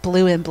that it's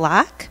blue and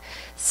black.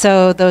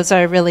 So those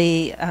are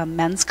really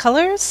men's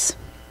colors.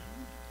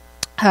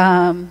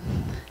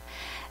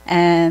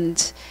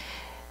 And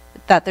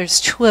that there's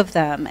two of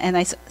them.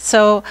 And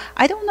so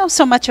I don't know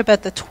so much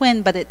about the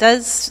twin, but it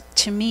does,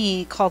 to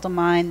me, call to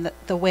mind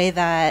the way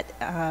that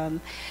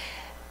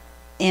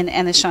in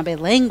Anishinaabe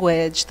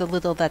language, the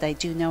little that I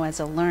do know as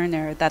a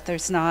learner, that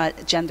there's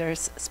not gender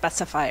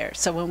specifier.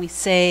 So when we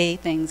say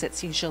things,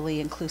 it's usually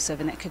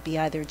inclusive, and it could be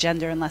either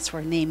gender unless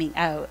we're naming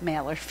out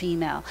male or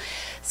female.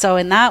 So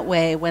in that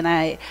way, when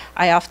I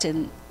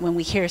often, when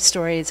we hear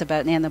stories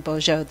about Nana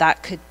Bojo,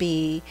 that could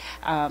be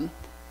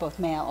both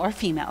male or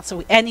female.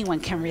 So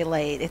anyone can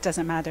relate. It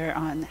doesn't matter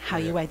on how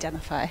you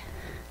identify.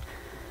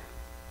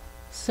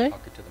 Sir?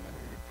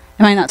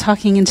 Am I not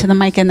talking into the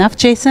mic enough,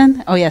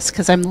 Jason? Oh, yes,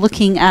 because I'm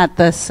looking at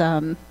this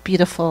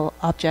beautiful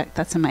object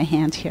that's in my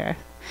hand here.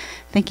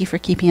 Thank you for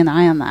keeping an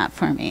eye on that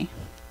for me.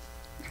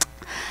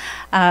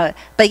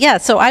 But yeah,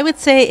 so I would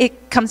say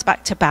it comes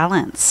back to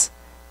balance,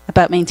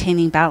 about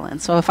maintaining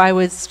balance. So if I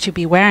was to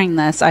be wearing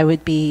this, I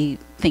would be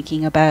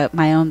thinking about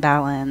my own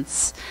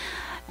balance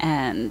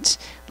and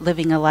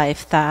living a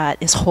life that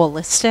is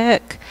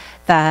holistic,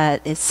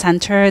 that is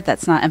centered,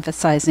 that's not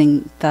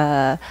emphasizing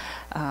the...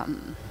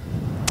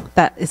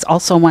 that is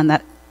also one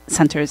that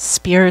centers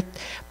spirit,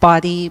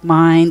 body,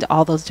 mind,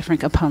 all those different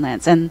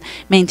components, and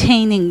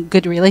maintaining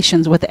good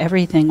relations with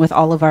everything, with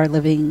all of our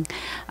living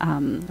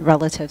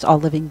relatives, all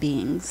living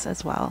beings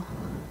as well.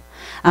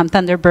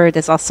 Thunderbird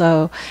is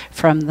also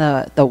from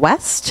the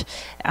west,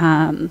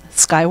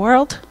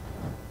 Skyworld.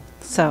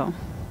 So,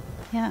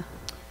 yeah.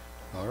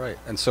 All right,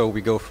 and so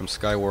we go from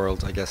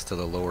Skyworld, I guess, to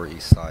the Lower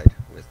East Side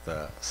with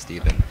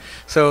Stephen.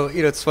 So,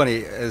 you know, it's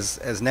funny,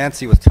 as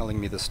Nancy was telling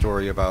me the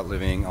story about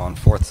living on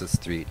 4th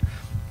Street,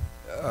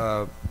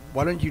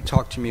 why don't you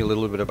talk to me a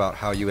little bit about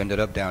how you ended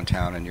up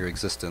downtown and your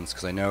existence,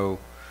 because I know,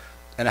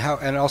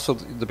 and also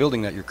the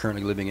building that you're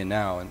currently living in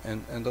now,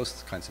 and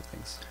those kinds of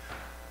things.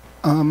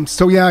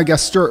 So yeah, I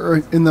guess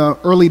in the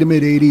early to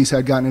mid 80s,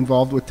 I'd gotten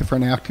involved with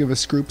different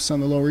activist groups on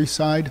the Lower East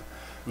Side.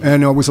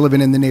 And I was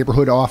living in the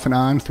neighborhood off and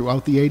on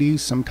throughout the 80s,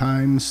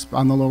 sometimes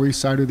on the Lower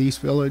East Side of the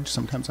East Village,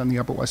 sometimes on the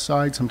Upper West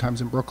Side,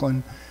 sometimes in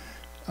Brooklyn.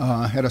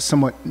 Had a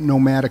somewhat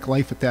nomadic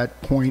life at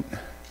that point.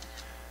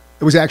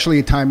 It was actually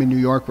a time in New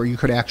York where you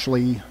could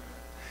actually,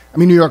 I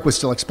mean, New York was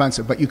still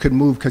expensive, but you could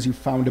move because you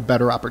found a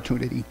better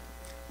opportunity.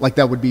 Like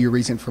that would be your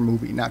reason for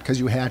moving, not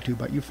because you had to,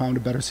 but you found a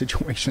better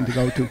situation to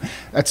go to.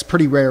 That's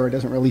pretty rare. It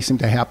doesn't really seem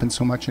to happen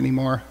so much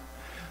anymore.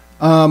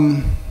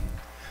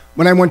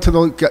 When I went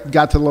to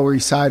got to the Lower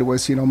East Side, it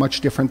was, you know,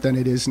 much different than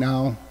it is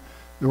now.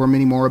 There were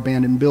many more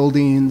abandoned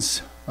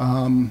buildings.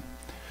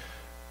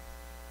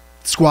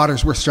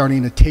 Squatters were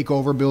starting to take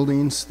over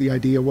buildings. The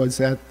idea was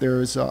that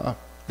there's the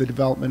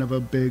development of a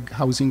big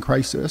housing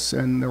crisis,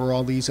 and there were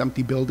all these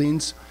empty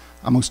buildings.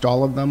 Almost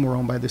all of them were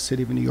owned by the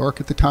city of New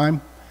York at the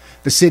time.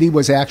 The city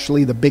was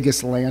actually the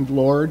biggest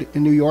landlord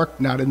in New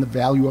York, not in the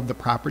value of the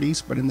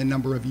properties, but in the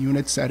number of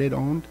units that it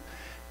owned.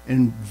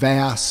 In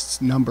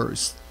vast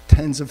numbers,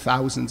 tens of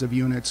thousands of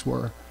units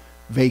were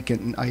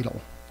vacant and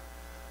idle.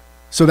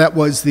 So that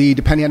was the,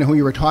 depending on who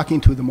you were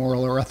talking to, the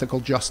moral or ethical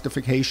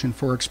justification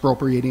for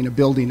expropriating a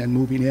building and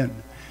moving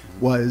in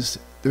was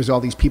there's all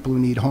these people who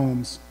need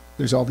homes,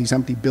 there's all these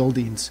empty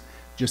buildings,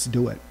 just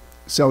do it.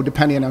 So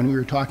depending on who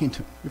you're talking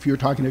to, if you're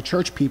talking to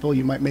church people,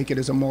 you might make it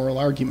as a moral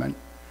argument,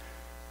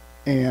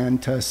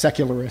 and to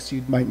secularists,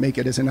 you might make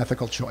it as an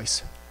ethical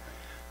choice.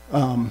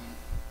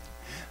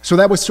 So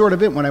that was sort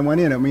of it when I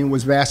went in. I mean, it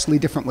was vastly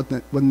different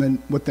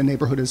what the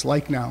neighborhood is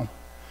like now.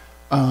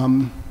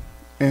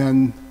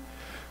 And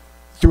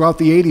throughout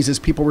the 80s, as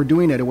people were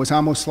doing it, it was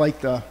almost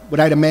like what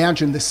I'd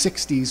imagine the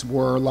 60s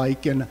were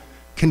like, and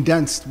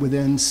condensed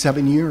within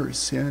 7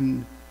 years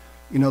in,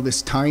 you know,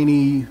 this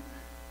tiny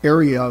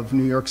area of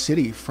New York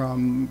City,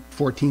 from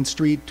 14th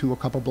Street to a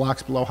couple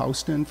blocks below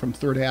Houston, from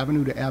 3rd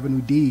Avenue to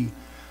Avenue D,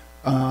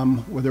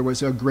 where there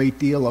was a great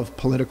deal of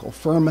political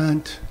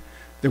ferment.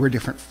 There were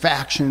different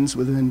factions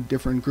within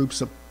different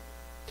groups of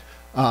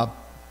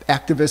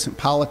activists in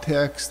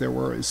politics. There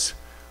was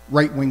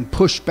right-wing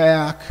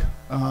pushback.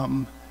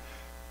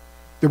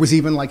 There was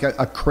even like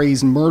a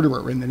crazed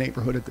murderer in the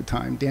neighborhood at the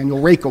time, Daniel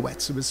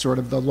Rakowitz. It was sort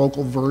of the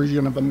local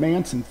version of a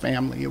Manson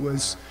family. It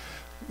was,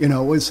 you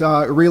know,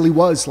 it really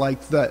was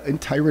like the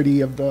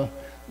entirety of the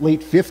late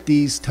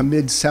 50s to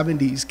mid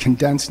 70s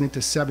condensed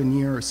into 7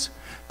 years,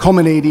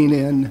 culminating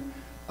in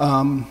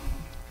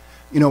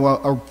you know,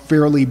 a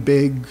fairly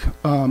big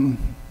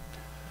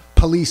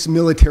police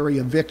military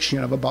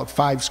eviction of about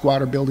 5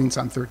 squatter buildings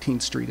on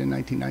 13th Street in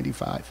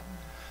 1995.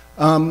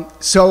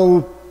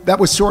 So that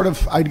was sort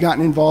of, I'd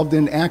gotten involved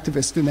in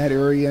activists in that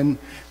area and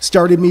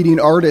started meeting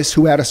artists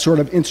who had a sort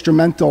of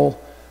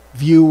instrumental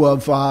view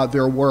of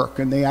their work,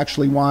 and they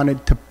actually wanted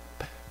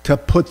to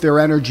put their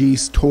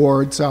energies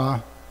towards,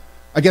 I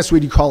guess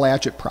what you call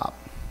agitprop.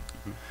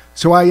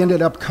 So I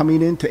ended up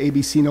coming into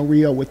ABC No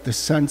Rio with the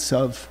sense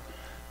of,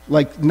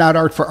 like, not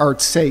art for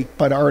art's sake,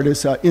 but art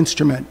as an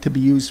instrument to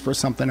be used for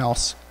something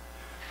else.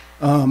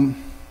 And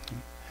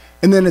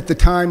then at the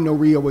time, No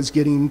Rio was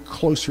getting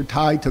closer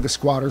tied to the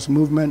squatters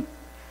movement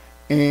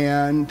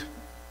and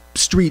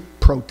street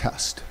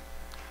protest.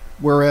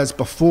 Whereas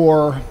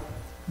before,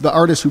 the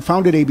artists who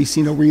founded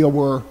ABC No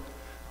Rio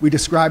we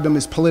described them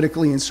as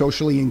politically and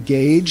socially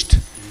engaged,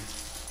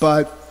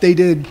 but they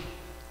did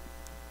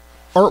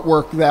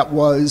artwork that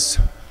was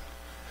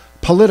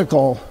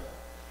political,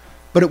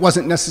 but it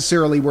wasn't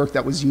necessarily work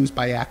that was used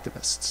by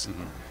activists.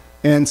 Mm-hmm.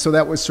 And so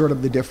that was sort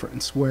of the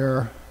difference,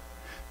 where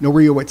No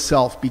Rio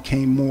itself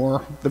became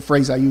more, the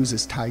phrase I use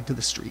is tied to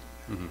the street.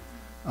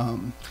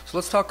 Mm-hmm. So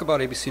let's talk about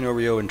ABC No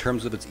Rio in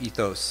terms of its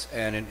ethos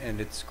and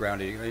its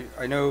grounding.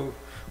 I know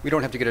we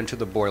don't have to get into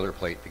the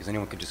boilerplate because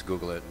anyone can just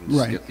Google it and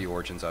just get the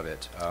origins of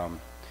it.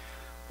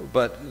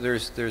 But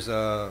there's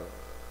a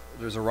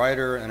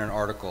writer and an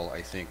article,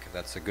 I think,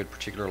 that's a good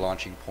particular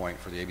launching point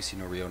for the ABC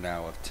No Rio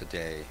now of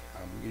today.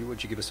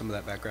 Would you give us some of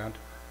that background?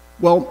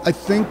 Well, I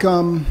think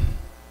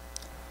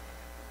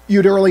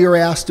you'd earlier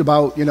asked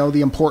about,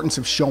 the importance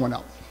of showing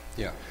up.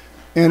 Yeah.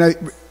 And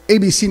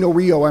ABC No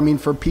Rio, I mean,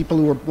 for people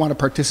who want to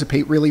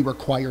participate, really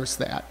requires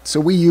that. So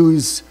we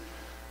use,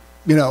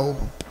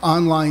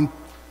 online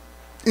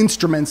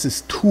instruments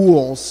as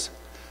tools,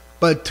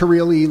 but to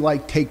really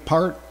take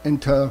part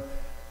and to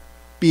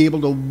be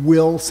able to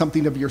will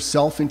something of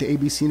yourself into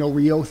ABC No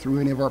Rio through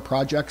any of our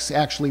projects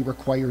actually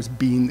requires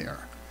being there.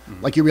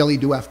 Mm-hmm. You really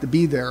do have to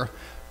be there.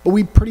 But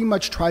we pretty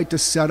much tried to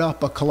set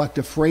up a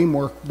collective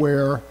framework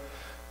where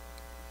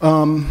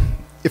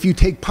if you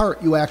take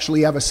part, you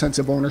actually have a sense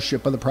of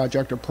ownership of the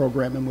project or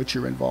program in which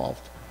you're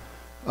involved.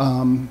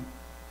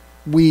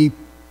 We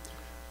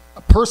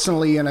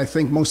personally, and I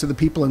think most of the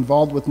people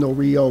involved with No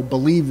Rio,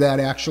 believe that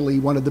actually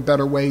one of the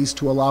better ways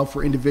to allow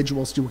for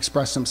individuals to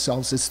express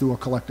themselves is through a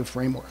collective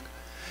framework.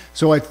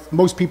 So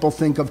most people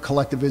think of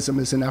collectivism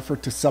as an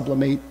effort to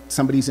sublimate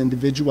somebody's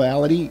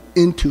individuality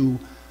into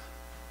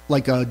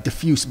a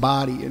diffuse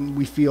body, and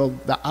we feel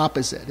the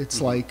opposite. It's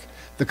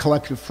the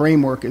collective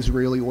framework is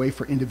really a way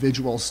for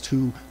individuals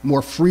to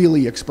more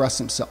freely express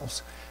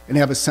themselves and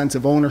have a sense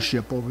of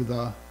ownership over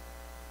the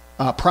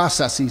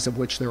processes of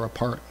which they're a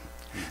part.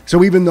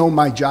 So even though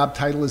my job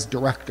title is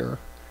director,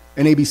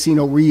 and ABC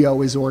No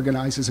Rio is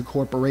organized as a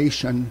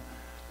corporation,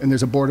 and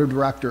there's a board of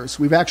directors,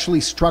 we've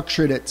actually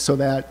structured it so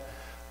that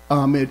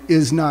it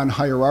is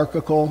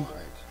non-hierarchical,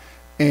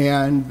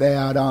 and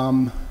that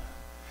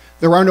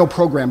there are no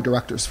program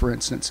directors, for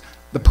instance.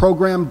 The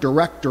program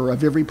director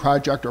of every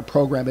project or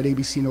program at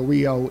ABC No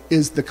Rio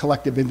is the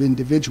collective of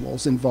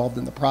individuals involved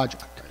in the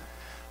project.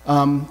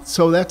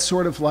 So that's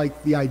sort of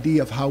the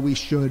idea of how we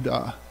should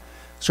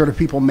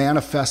people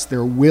manifest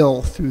their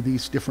will through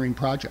these differing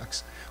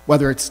projects,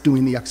 whether it's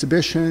doing the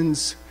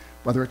exhibitions,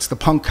 whether it's the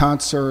punk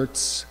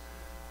concerts,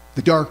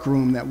 the dark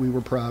room that we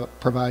were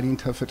providing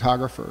to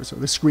photographers, or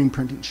the screen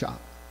printing shop.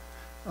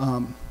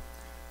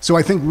 So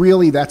I think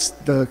really that's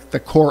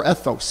the core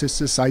ethos. It's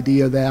this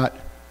idea that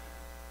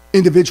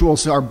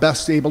individuals are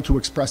best able to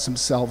express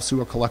themselves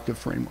through a collective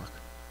framework.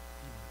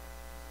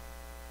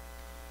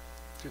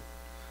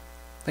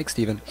 Thanks,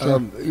 Stephen.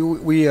 Sure.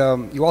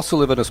 You also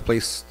live in this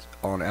place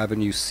on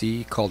Avenue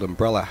C called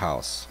Umbrella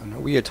House. I know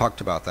we had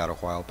talked about that a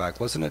while back,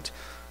 wasn't it?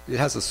 It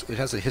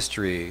has a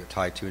history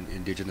tied to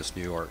indigenous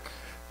New York.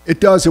 It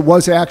does. It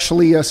was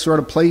actually a sort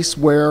of place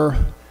where,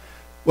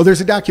 well, there's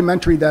a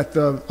documentary that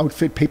the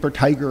outfit Paper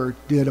Tiger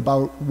did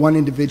about one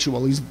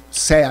individual. He's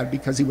sad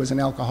because he was an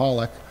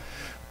alcoholic.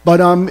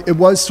 But it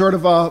was sort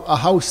of a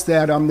house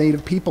that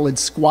Native people had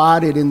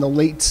squatted in the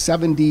late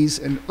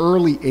 70s and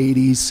early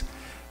 80s.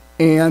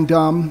 And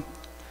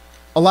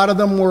a lot of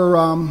them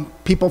were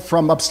people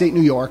from upstate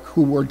New York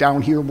who were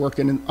down here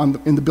working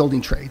in the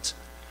building trades.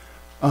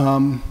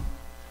 I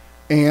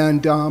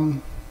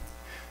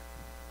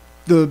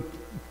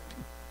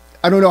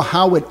don't know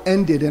how it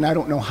ended, and I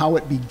don't know how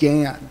it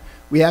began.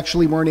 We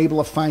actually weren't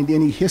able to find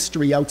any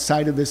history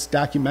outside of this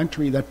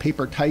documentary that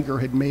Paper Tiger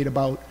had made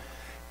about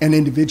an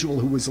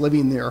individual who was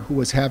living there, who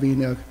was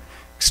having an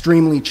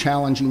extremely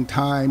challenging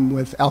time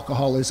with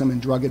alcoholism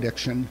and drug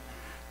addiction,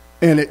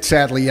 and it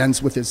sadly ends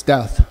with his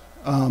death.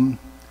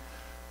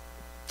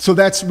 So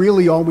that's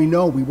really all we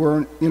know. We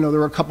weren't, there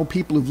were a couple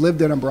people who've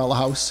lived at Umbrella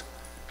House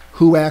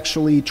who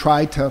actually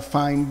tried to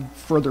find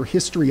further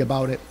history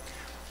about it.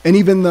 And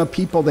even the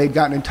people, they'd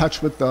gotten in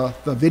touch with the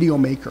video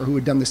maker who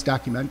had done this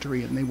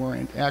documentary, and they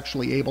weren't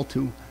actually able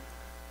to,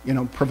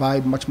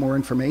 provide much more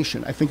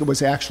information. I think it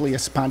was actually a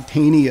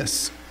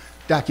spontaneous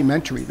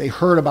documentary. They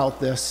heard about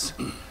this,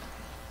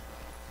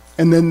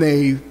 and then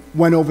they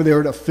went over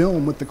there to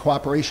film with the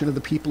cooperation of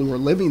the people who were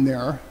living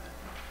there,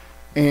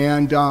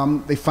 and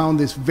they found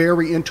this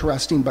very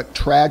interesting but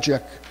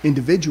tragic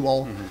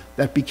individual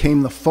that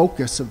became the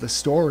focus of the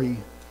story.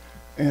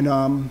 And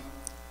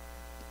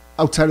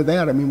outside of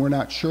that, we're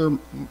not sure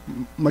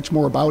much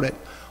more about it.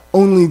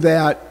 Only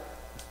that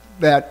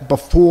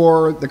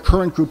before the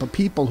current group of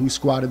people who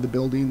squatted the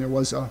building, there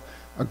was a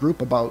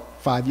group about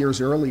 5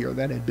 years earlier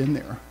that had been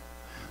there,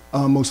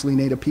 mostly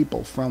Native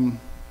people from,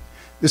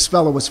 this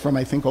fellow was from,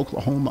 I think,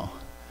 Oklahoma.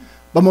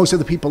 But most of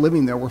the people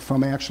living there were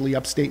from actually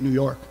upstate New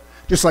York.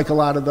 Just like a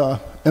lot of them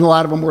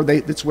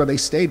that's where they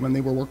stayed when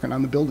they were working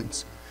on the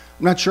buildings.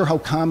 I'm not sure how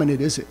common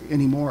it is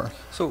anymore.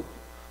 So,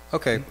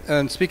 okay,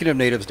 and speaking of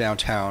natives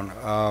downtown,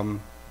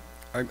 I'm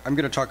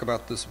going to talk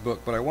about this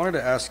book, but I wanted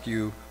to ask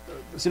you,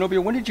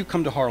 Xenobia, when did you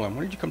come to Harlem?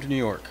 When did you come to New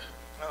York?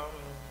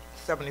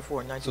 74,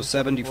 1974. So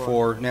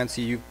 74.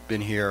 Nancy, you've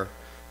been here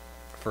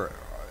for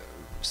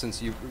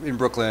since you in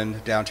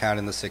Brooklyn, downtown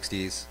in the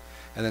 60s,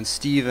 and then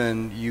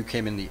Stephen, you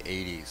came in the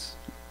 80s,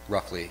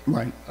 roughly.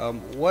 Right.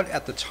 What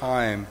at the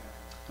time,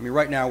 I mean,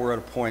 right now we're at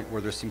a point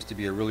where there seems to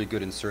be a really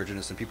good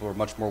insurgence and people are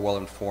much more well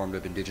informed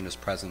of indigenous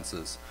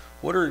presences.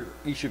 What are,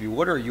 each of you,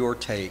 what are your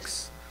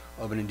takes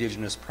of an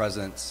indigenous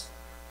presence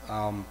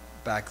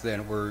back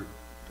then? Were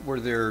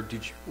there,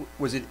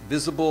 was it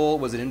visible,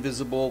 was it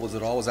invisible, was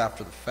it always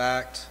after the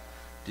fact?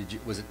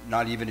 Was it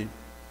not even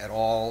at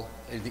all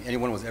anything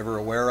anyone was ever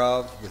aware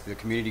of with the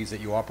communities that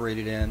you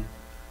operated in?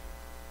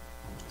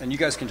 And you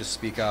guys can just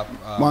speak up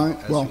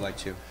as you like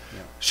to. Yeah.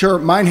 Sure,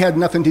 mine had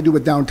nothing to do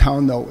with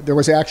downtown though. There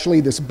was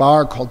actually this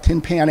bar called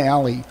Tin Pan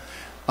Alley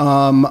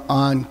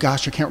on,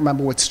 gosh, I can't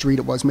remember what street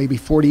it was, maybe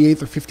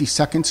 48th or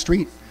 52nd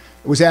Street.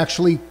 It was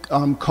actually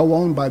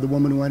co-owned by the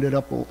woman who ended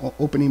up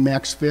opening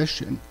Max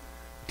Fish and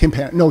Tin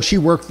Pan. No, she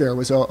worked there. It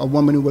was a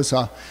woman who was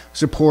a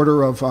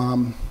supporter of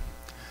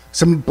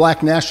some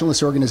black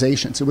nationalist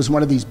organizations. It was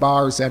one of these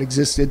bars that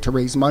existed to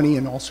raise money,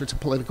 and all sorts of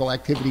political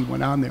activity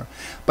went on there.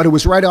 But it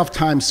was right off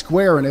Times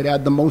Square, and it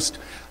had the most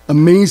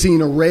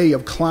amazing array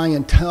of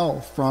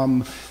clientele,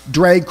 from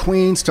drag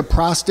queens to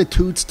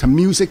prostitutes to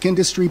music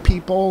industry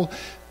people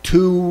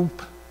to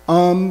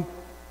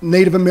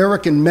Native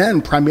American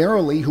men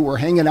primarily, who were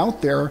hanging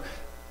out there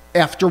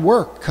after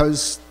work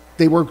because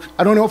they were,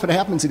 I don't know if it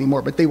happens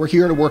anymore, but they were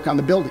here to work on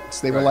the buildings.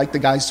 They were like the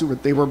guys who were,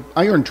 they were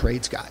iron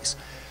trades guys.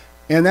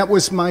 And that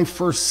was my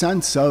first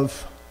sense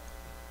of,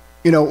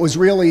 you know, it was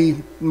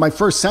really, my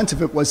first sense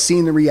of it was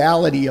seeing the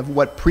reality of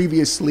what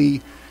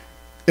previously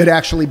had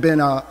actually been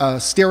a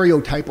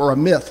stereotype or a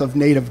myth of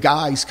Native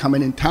guys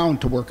coming in town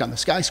to work on the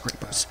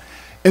skyscrapers.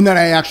 And then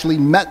I actually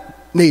met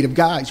Native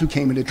guys who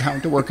came into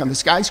town to work on the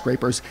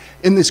skyscrapers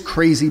in this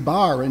crazy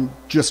bar and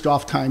just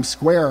off Times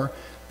Square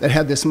that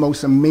had this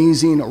most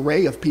amazing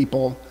array of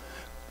people,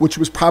 which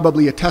was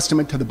probably a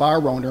testament to the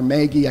bar owner,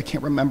 Maggie, I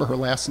can't remember her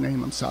last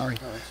name, I'm sorry,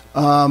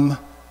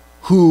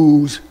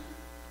 who's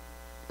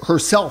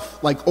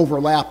herself like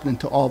overlapped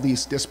into all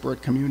these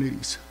disparate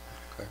communities.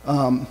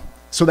 Okay.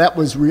 So that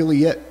was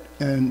really it.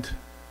 And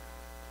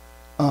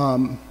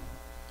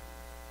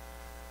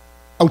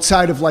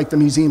outside of like the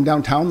museum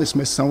downtown, the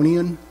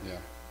Smithsonian,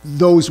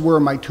 those were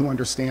my two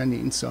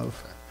understandings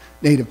of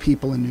Native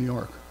people in New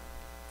York.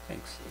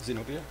 Thanks.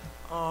 Xenobia?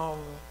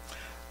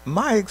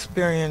 My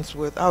experience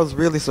with, I was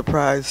really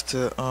surprised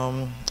to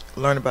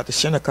learn about the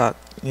Shinnecock,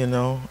 you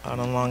know, out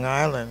on Long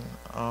Island.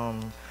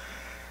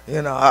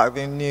 You know, I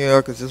mean, New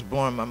York is just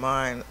blowing my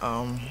mind.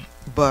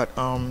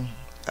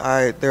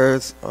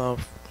 There's a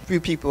few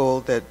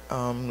people that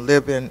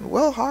live in,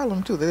 well,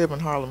 Harlem too, they live in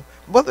Harlem.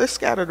 Well, they're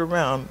scattered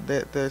around,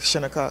 the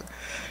Shinnecock.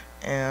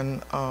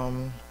 And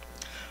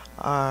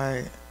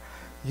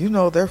you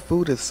know, their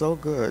food is so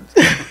good.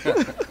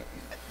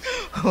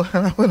 When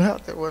I went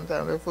out there one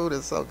time, their food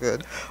is so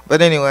good.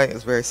 But anyway,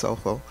 it's very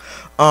soulful.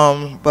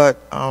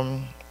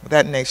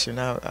 That nation,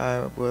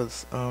 I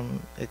was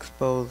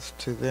exposed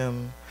to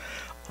them.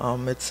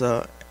 It's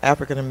a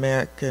African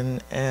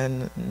American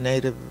and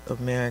Native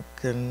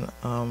American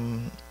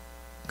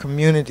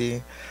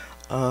community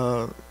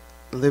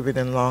living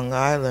in Long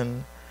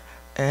Island.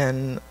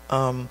 And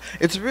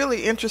it's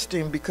really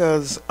interesting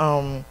because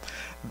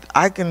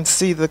I can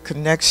see the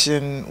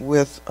connection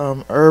with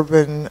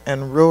urban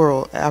and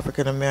rural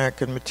African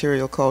American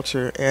material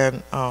culture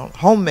and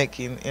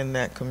homemaking in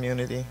that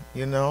community,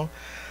 you know.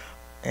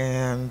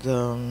 And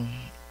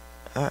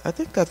I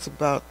think that's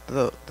about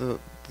the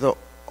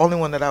only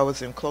one that I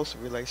was in closer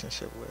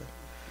relationship with.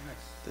 Nice.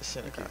 The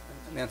Shinnecock.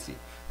 Nancy.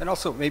 And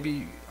also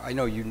maybe, I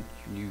know you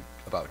knew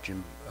about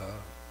Jim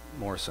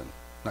Morrison,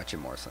 not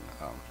Jim Morrison,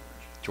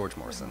 George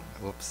Morrison.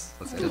 Whoops.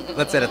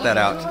 Let's edit that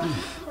out. Jim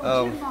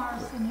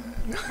Morrison,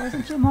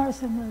 wasn't Jim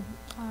Morrison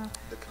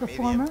the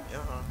performer?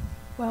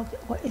 Well,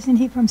 isn't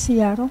he from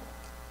Seattle?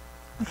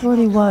 I thought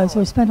he was,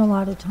 or spent a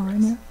lot of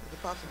time there. It's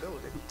a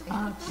possibility.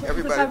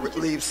 Everybody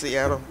leaves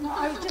Seattle. No,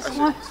 I just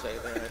shouldn't say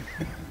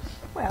that.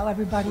 Well,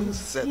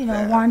 everybody's, you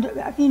know, wander.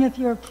 I mean, if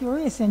you're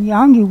curious and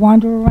young, you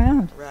wander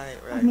around. Right.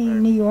 I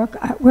mean, New York,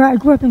 where I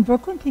grew up in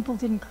Brooklyn, people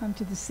didn't come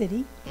to the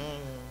city.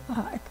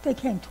 They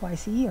came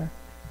twice a year.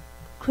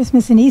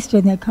 Christmas and Easter,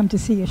 and they'd come to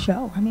see a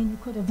show. I mean, you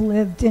could have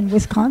lived in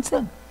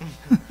Wisconsin,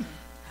 for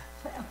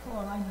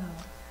all I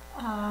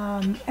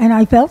know. And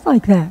I felt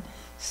like that.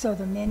 So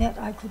the minute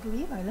I could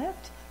leave, I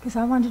left, because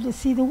I wanted to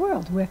see the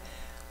world. Where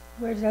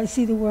did I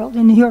see the world?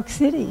 In New York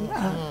City,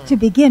 to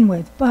begin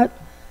with. But,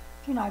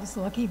 you know, I was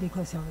lucky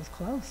because I was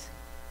close.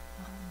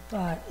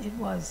 But it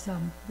was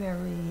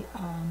very,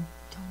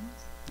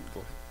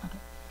 okay.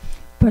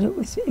 But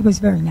it was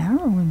very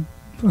narrow in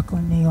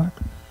Brooklyn, New York.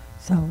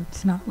 So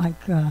it's not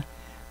like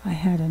I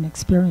had an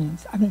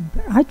experience. I mean,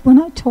 when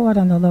I taught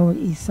on the Lower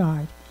East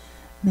Side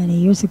many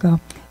years ago,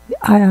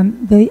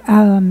 the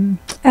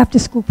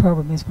after-school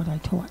program is what I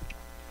taught.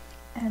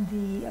 And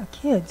the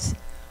kids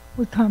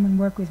would come and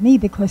work with me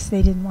because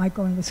they didn't like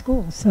going to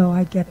school. So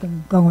I'd get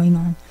them going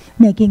on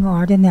making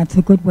art, and that's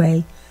a good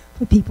way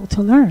for people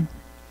to learn.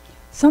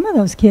 Some of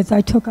those kids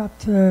I took up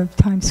to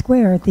Times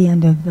Square at the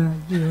end of the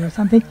year or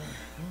something,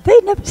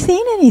 They'd never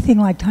seen anything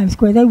like Times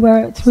Square. They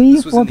were a 3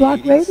 or 4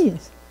 block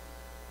radius.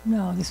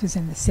 No, this was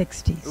in the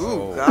 60s.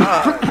 Ooh,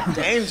 God,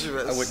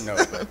 dangerous. I wouldn't know,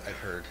 but I've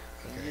heard.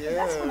 Yeah.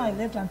 That's when I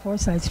lived on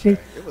Forsyth Street.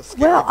 It was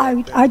scary. Well,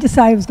 I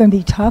decided it was going to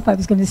be tough. I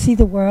was going to see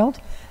the world,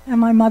 and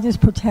my mother's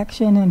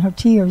protection and her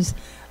tears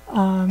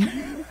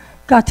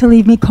got to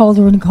leave me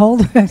colder and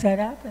colder as that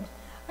happened.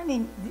 I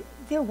mean,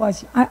 there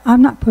was,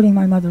 I'm not putting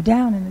my mother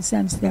down in the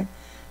sense that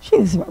she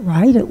was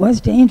right, it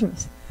was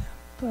dangerous.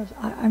 But,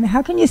 I mean,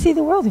 how can you see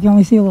the world if you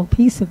only see a little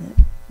piece of it?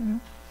 You know?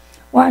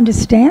 Well,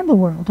 understand the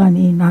world. I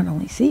mean, not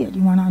only see it,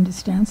 you want to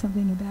understand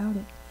something about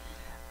it.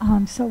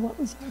 So what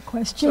was our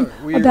question?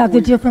 About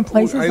the different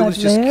places I've lived? I was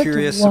just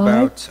curious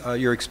about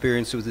your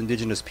experience with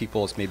indigenous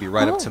peoples, maybe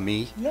right up to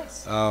me.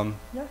 Yes.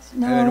 Yes.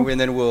 No. And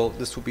then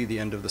this will be the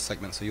end of the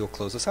segment, so you'll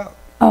close us out.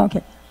 Oh,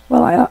 okay.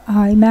 Well,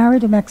 I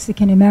married a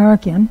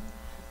Mexican-American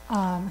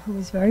who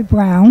was very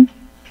brown,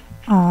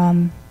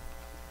 and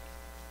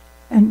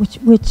which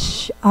you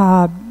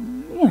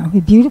know,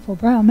 a beautiful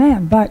brown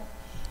man, but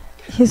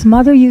his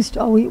mother used to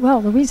always,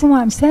 well, the reason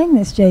why I'm saying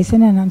this,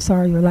 Jason, and I'm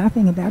sorry you're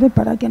laughing about it,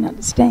 but I can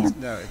understand.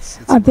 No, it's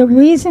the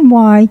reason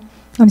why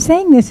I'm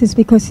saying this is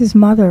because his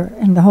mother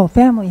and the whole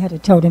family had a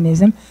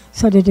totemism,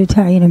 so did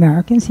Italian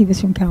Americans. He was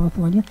from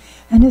California.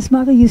 And his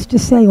mother used to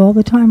say all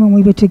the time when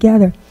we were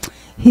together,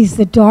 he's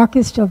the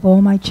darkest of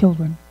all my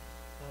children.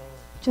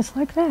 Just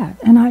like that.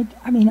 And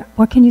I mean,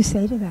 what can you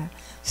say to that?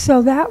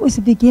 So that was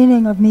the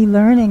beginning of me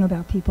learning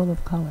about people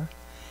of color.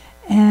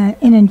 And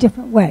in a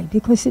different way,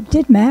 because it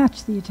did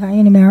match the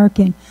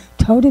Italian-American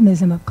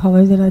totemism of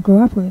color that I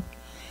grew up with.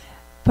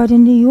 But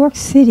in New York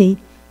City,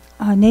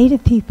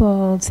 Native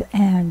peoples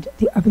and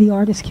the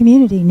artist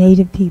community,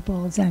 Native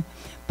peoples and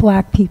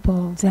black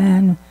peoples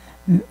and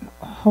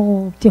a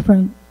whole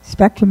different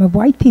spectrum of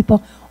white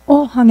people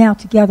all hung out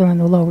together on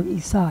the Lower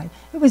East Side.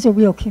 It was a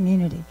real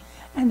community.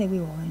 And they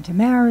were all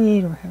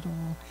intermarried or had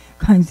all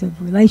kinds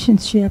of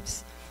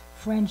relationships,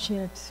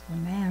 friendships,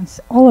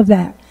 romance, all of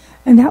that.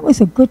 And that was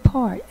a good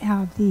part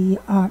of the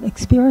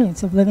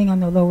experience of living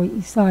on the Lower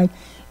East Side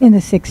in the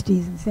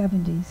 60s and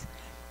 70s.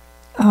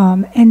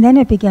 And then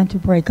it began to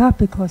break up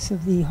because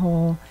of the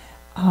whole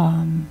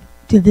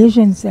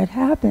divisions that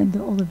happened,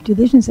 all the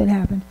divisions that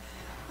happened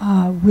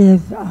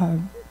with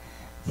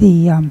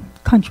the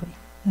country.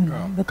 You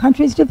know, the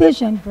country's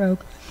division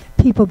broke.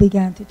 People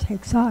began to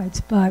take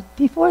sides. But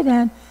before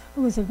then,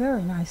 it was a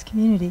very nice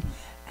community.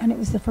 And it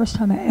was the first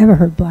time I ever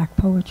heard black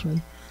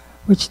poetry,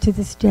 which to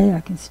this day I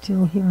can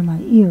still hear in my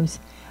ears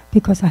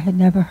because I had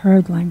never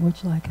heard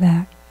language like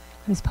that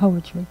as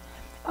poetry.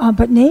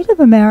 But Native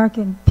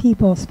American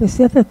people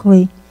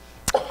specifically,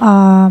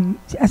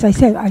 as I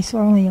said, I saw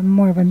only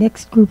more of a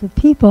mixed group of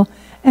people,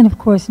 and of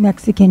course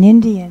Mexican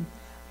Indian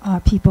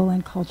people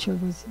and culture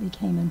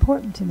became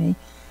important to me.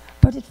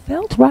 But it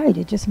felt right,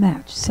 it just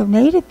matched. So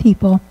Native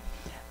people,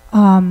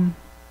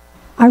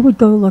 I would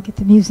go look at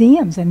the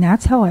museums, and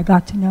that's how I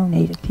got to know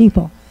Native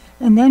people.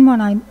 And then when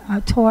I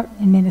taught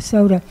in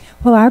Minnesota,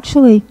 well,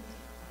 actually,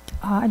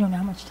 I don't know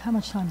how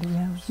much time do we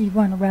have? We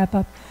want to wrap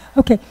up.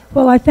 Okay.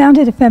 Well, I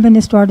founded a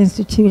feminist art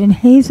institute, and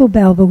Hazel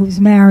Belva, who's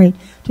married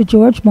to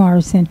George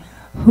Morrison,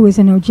 who is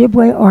an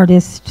Ojibwe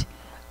artist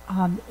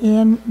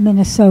in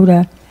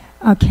Minnesota,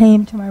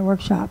 came to my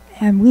workshop,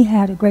 and we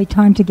had a great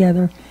time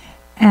together.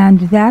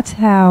 And that's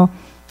how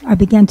I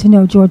began to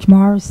know George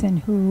Morrison,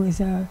 who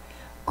is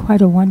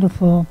quite a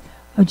wonderful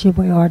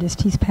Ojibwe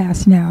artist. He's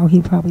passed now.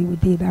 He probably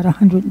would be about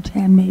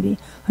 110, maybe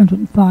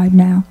 105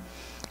 now.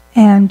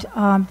 And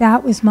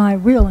that was my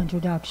real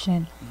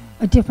introduction,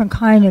 a different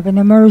kind of an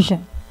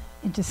immersion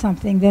into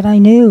something that I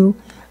knew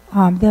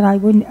that I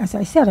wouldn't, as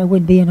I said, I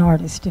wouldn't be an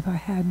artist if I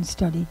hadn't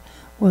studied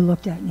or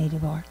looked at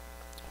Native art.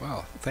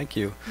 Wow, thank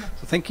you.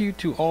 So thank you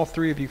to all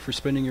three of you for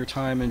spending your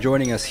time and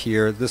joining us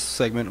here. This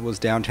segment was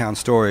Downtown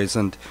Stories,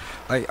 and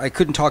I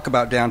couldn't talk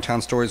about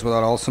Downtown Stories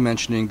without also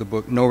mentioning the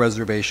book No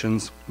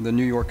Reservations, the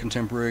New York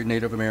Contemporary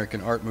Native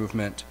American Art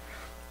Movement,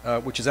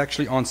 which is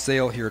actually on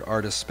sale here at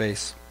Artist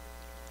Space.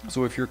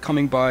 So if you're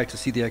coming by to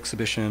see the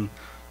exhibition,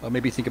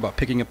 maybe think about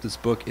picking up this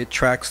book. It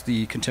tracks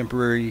the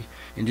contemporary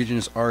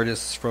indigenous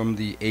artists from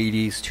the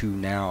 80s to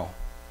now.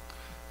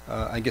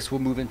 I guess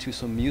we'll move into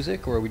some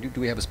music, or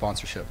do we have a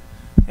sponsorship?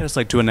 I'd just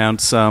like to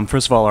announce,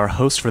 first of all, our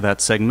host for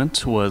that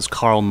segment was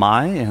Karl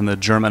May and the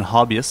German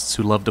hobbyists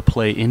who love to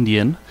play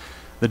Indian.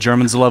 The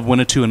Germans love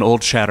Winnetou and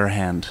Old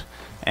Shatterhand.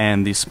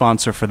 And the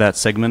sponsor for that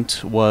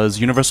segment was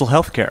Universal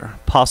Healthcare,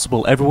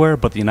 possible everywhere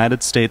but the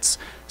United States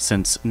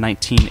since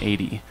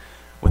 1980.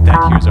 With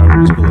that, here's our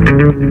musical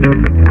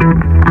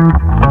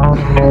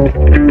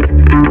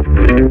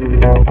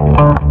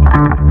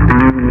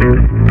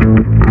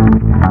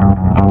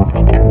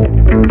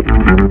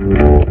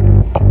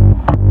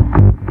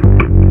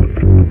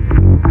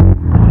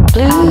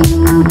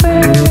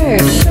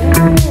Bluebird,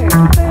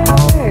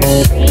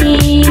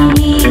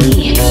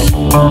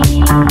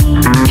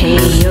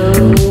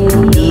 peyote,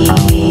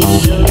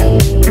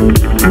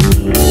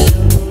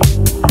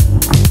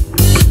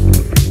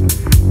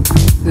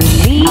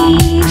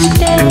 release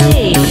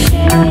day,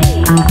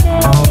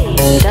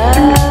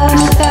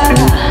 Daska.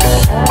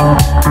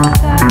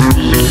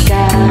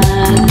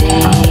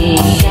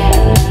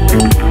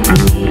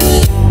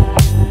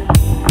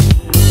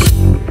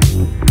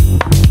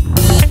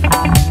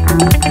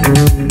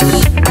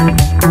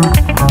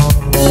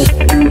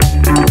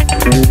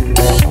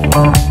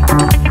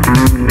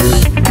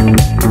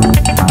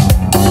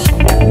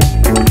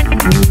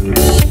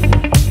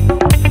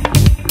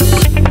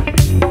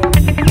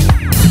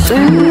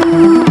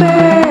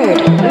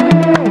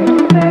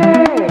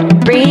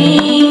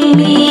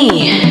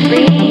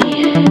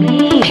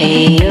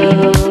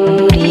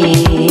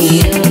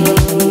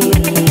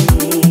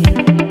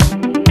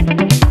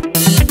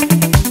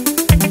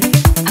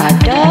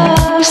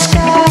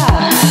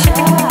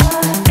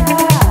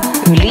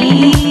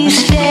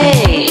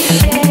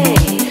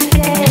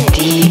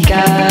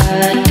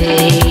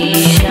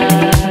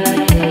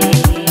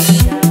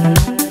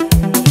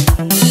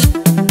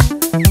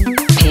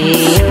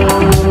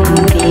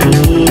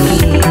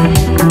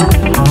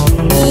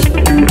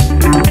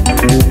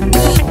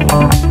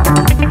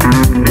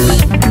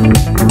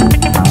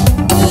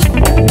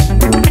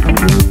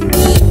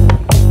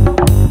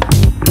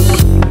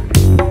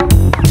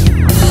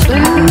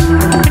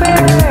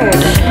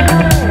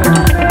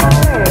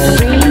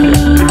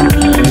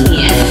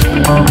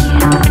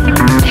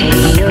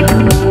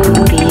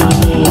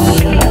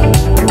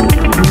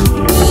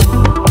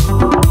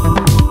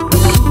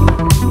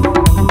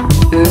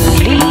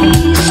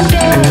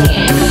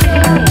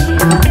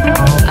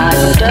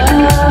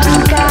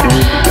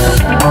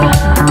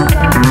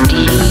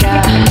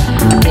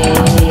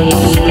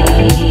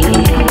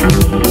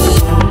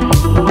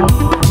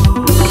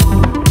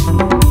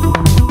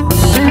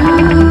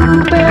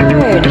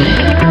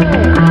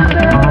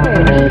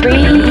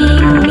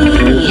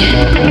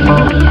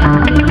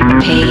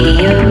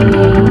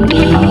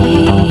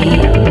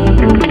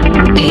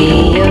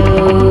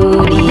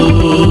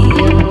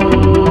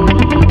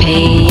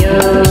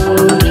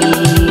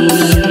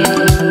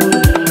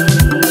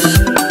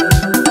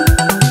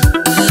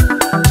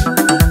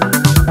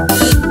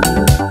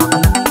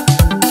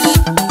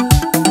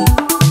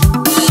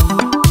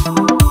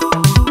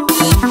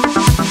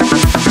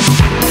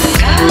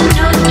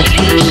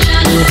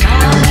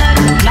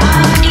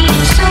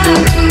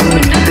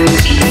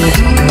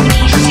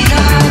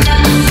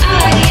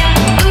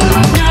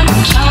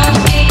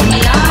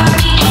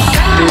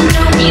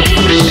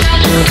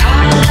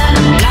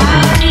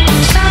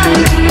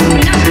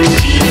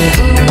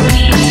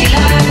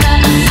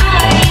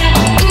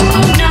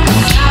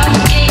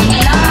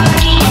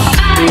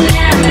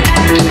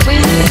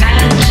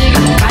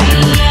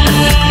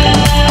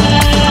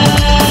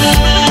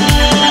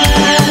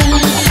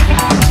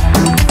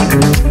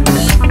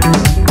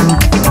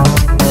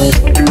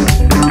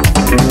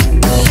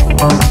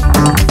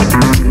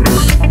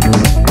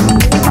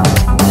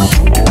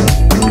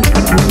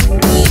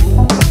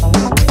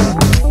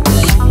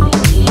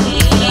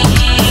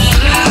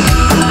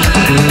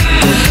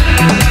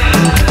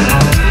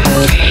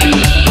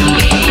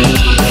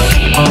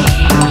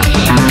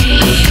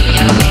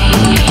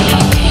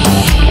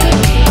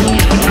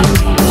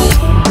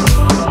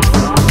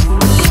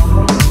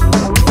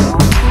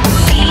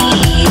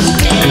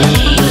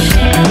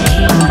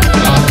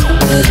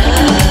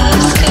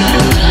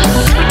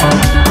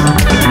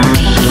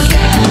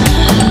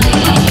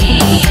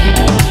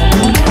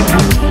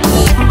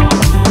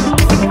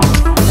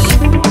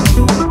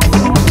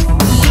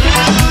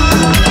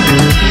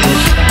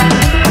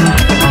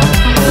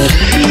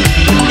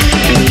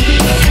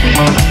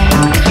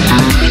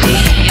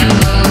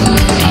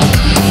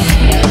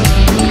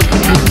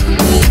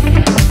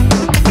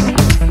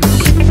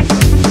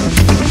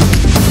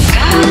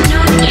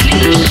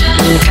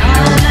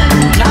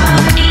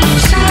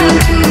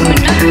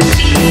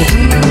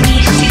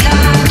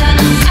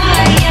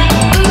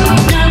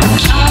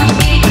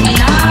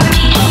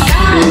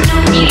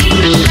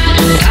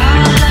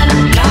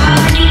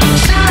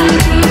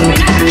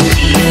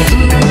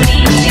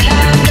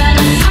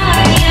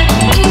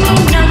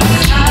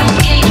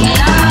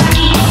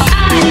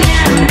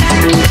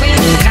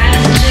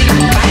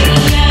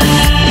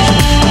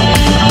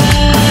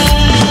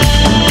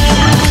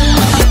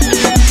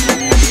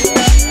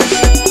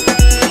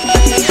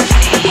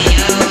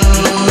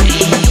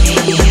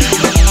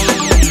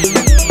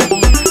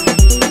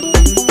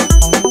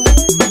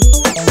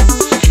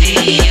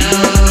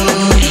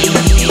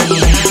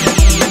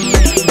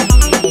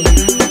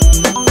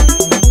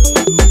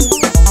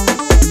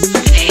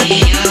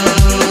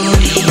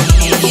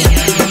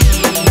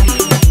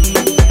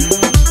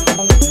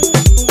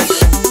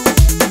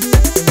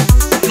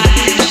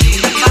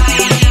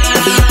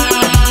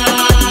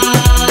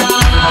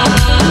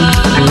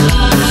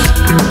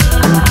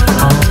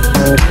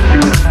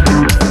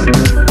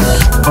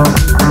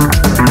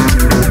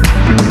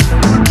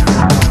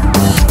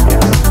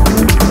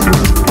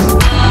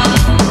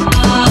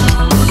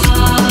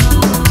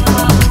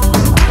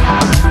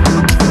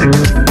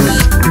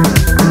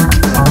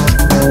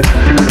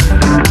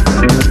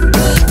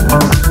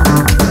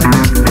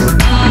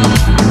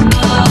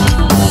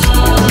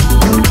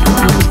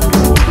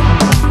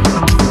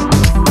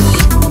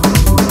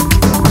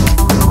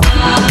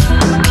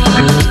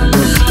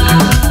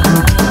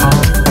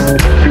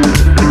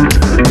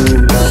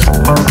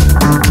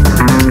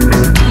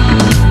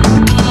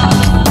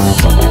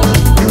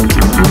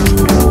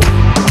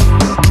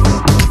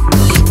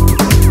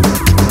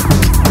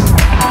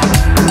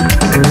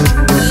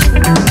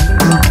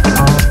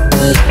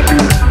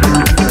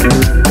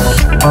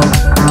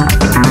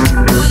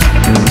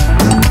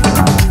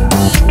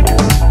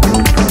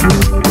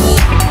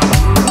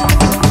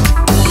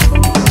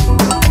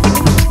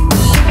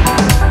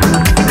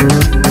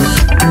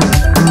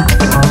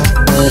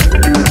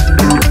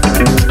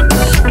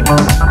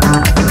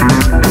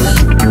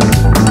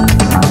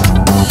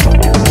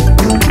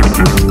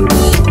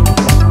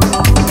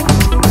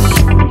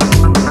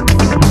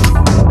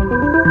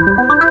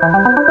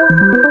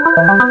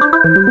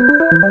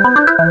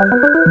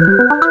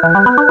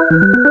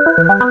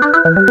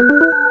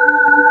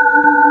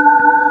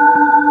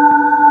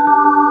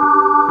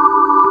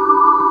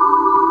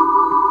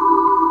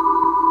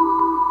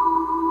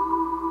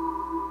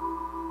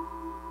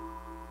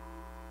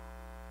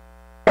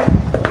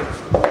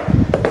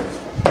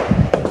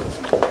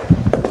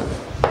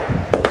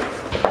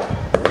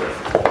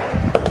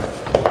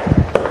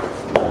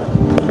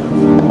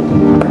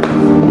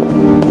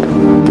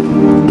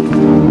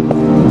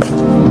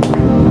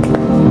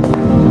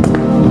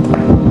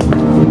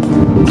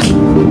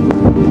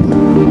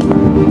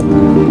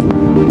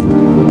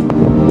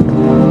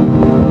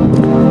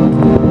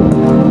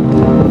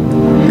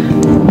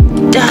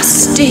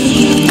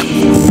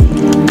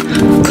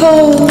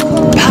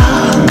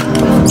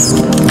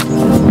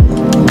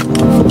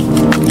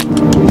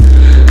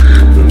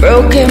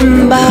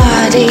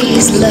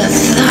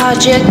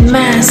 lethargic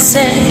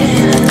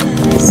masses,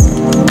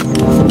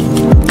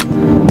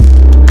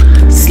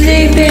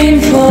 sleeping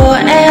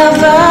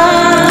forever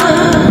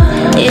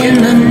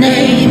in the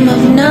name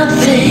of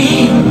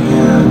nothing,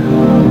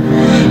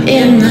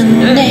 in the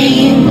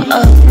name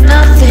of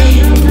nothing.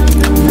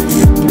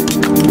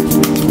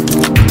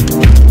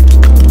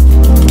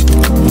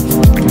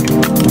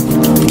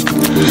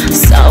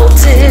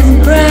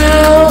 Salted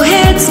brow,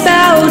 heads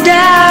bow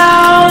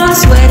down,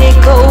 sweaty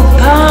cold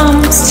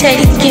palms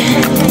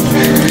taken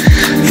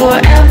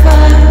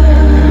forever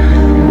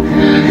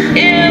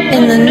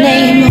in the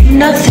name of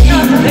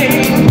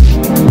nothing.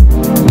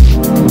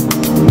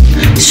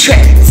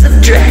 Shreds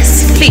of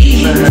dress,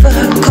 fever,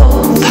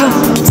 cold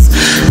palms,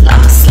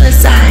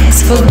 lossless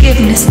eyes,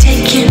 forgiveness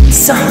taken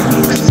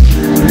songs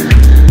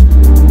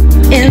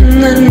in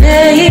the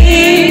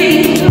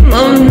name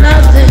of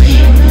nothing.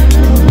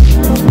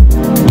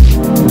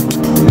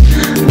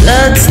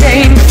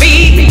 Blood-stained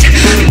feet,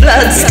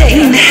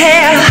 blood-stained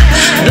hair,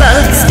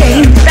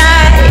 blood-stained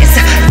thighs,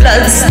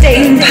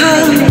 blood-stained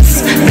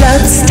palms,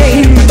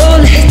 blood-stained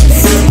bullets.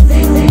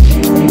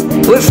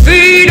 We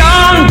feed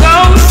on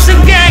ghosts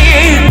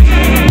again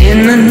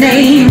in the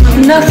name of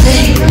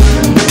nothing.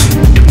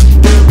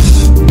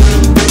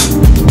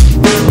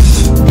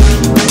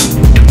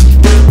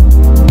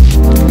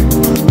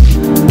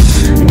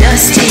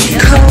 Dusty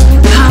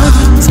cold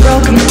palms,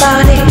 broken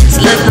bodies,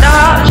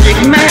 lethargic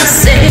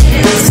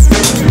masses,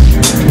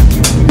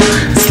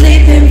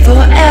 sleeping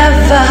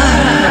forever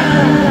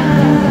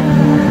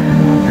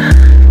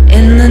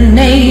in the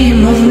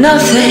name of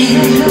nothing.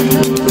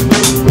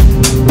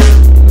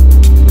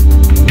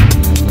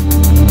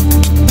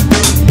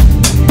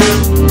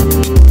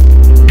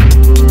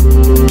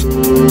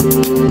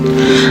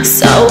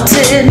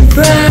 Salted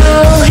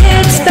brow,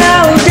 heads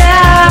bow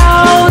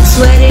down,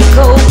 sweaty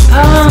cold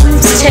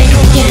palms taken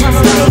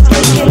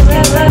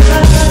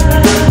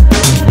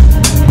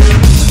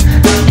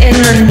in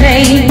the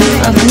name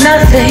of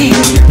nothing.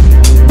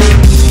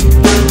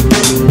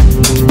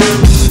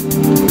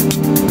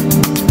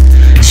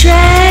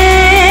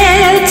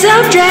 Shreds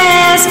of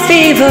dress,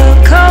 fever,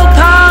 cold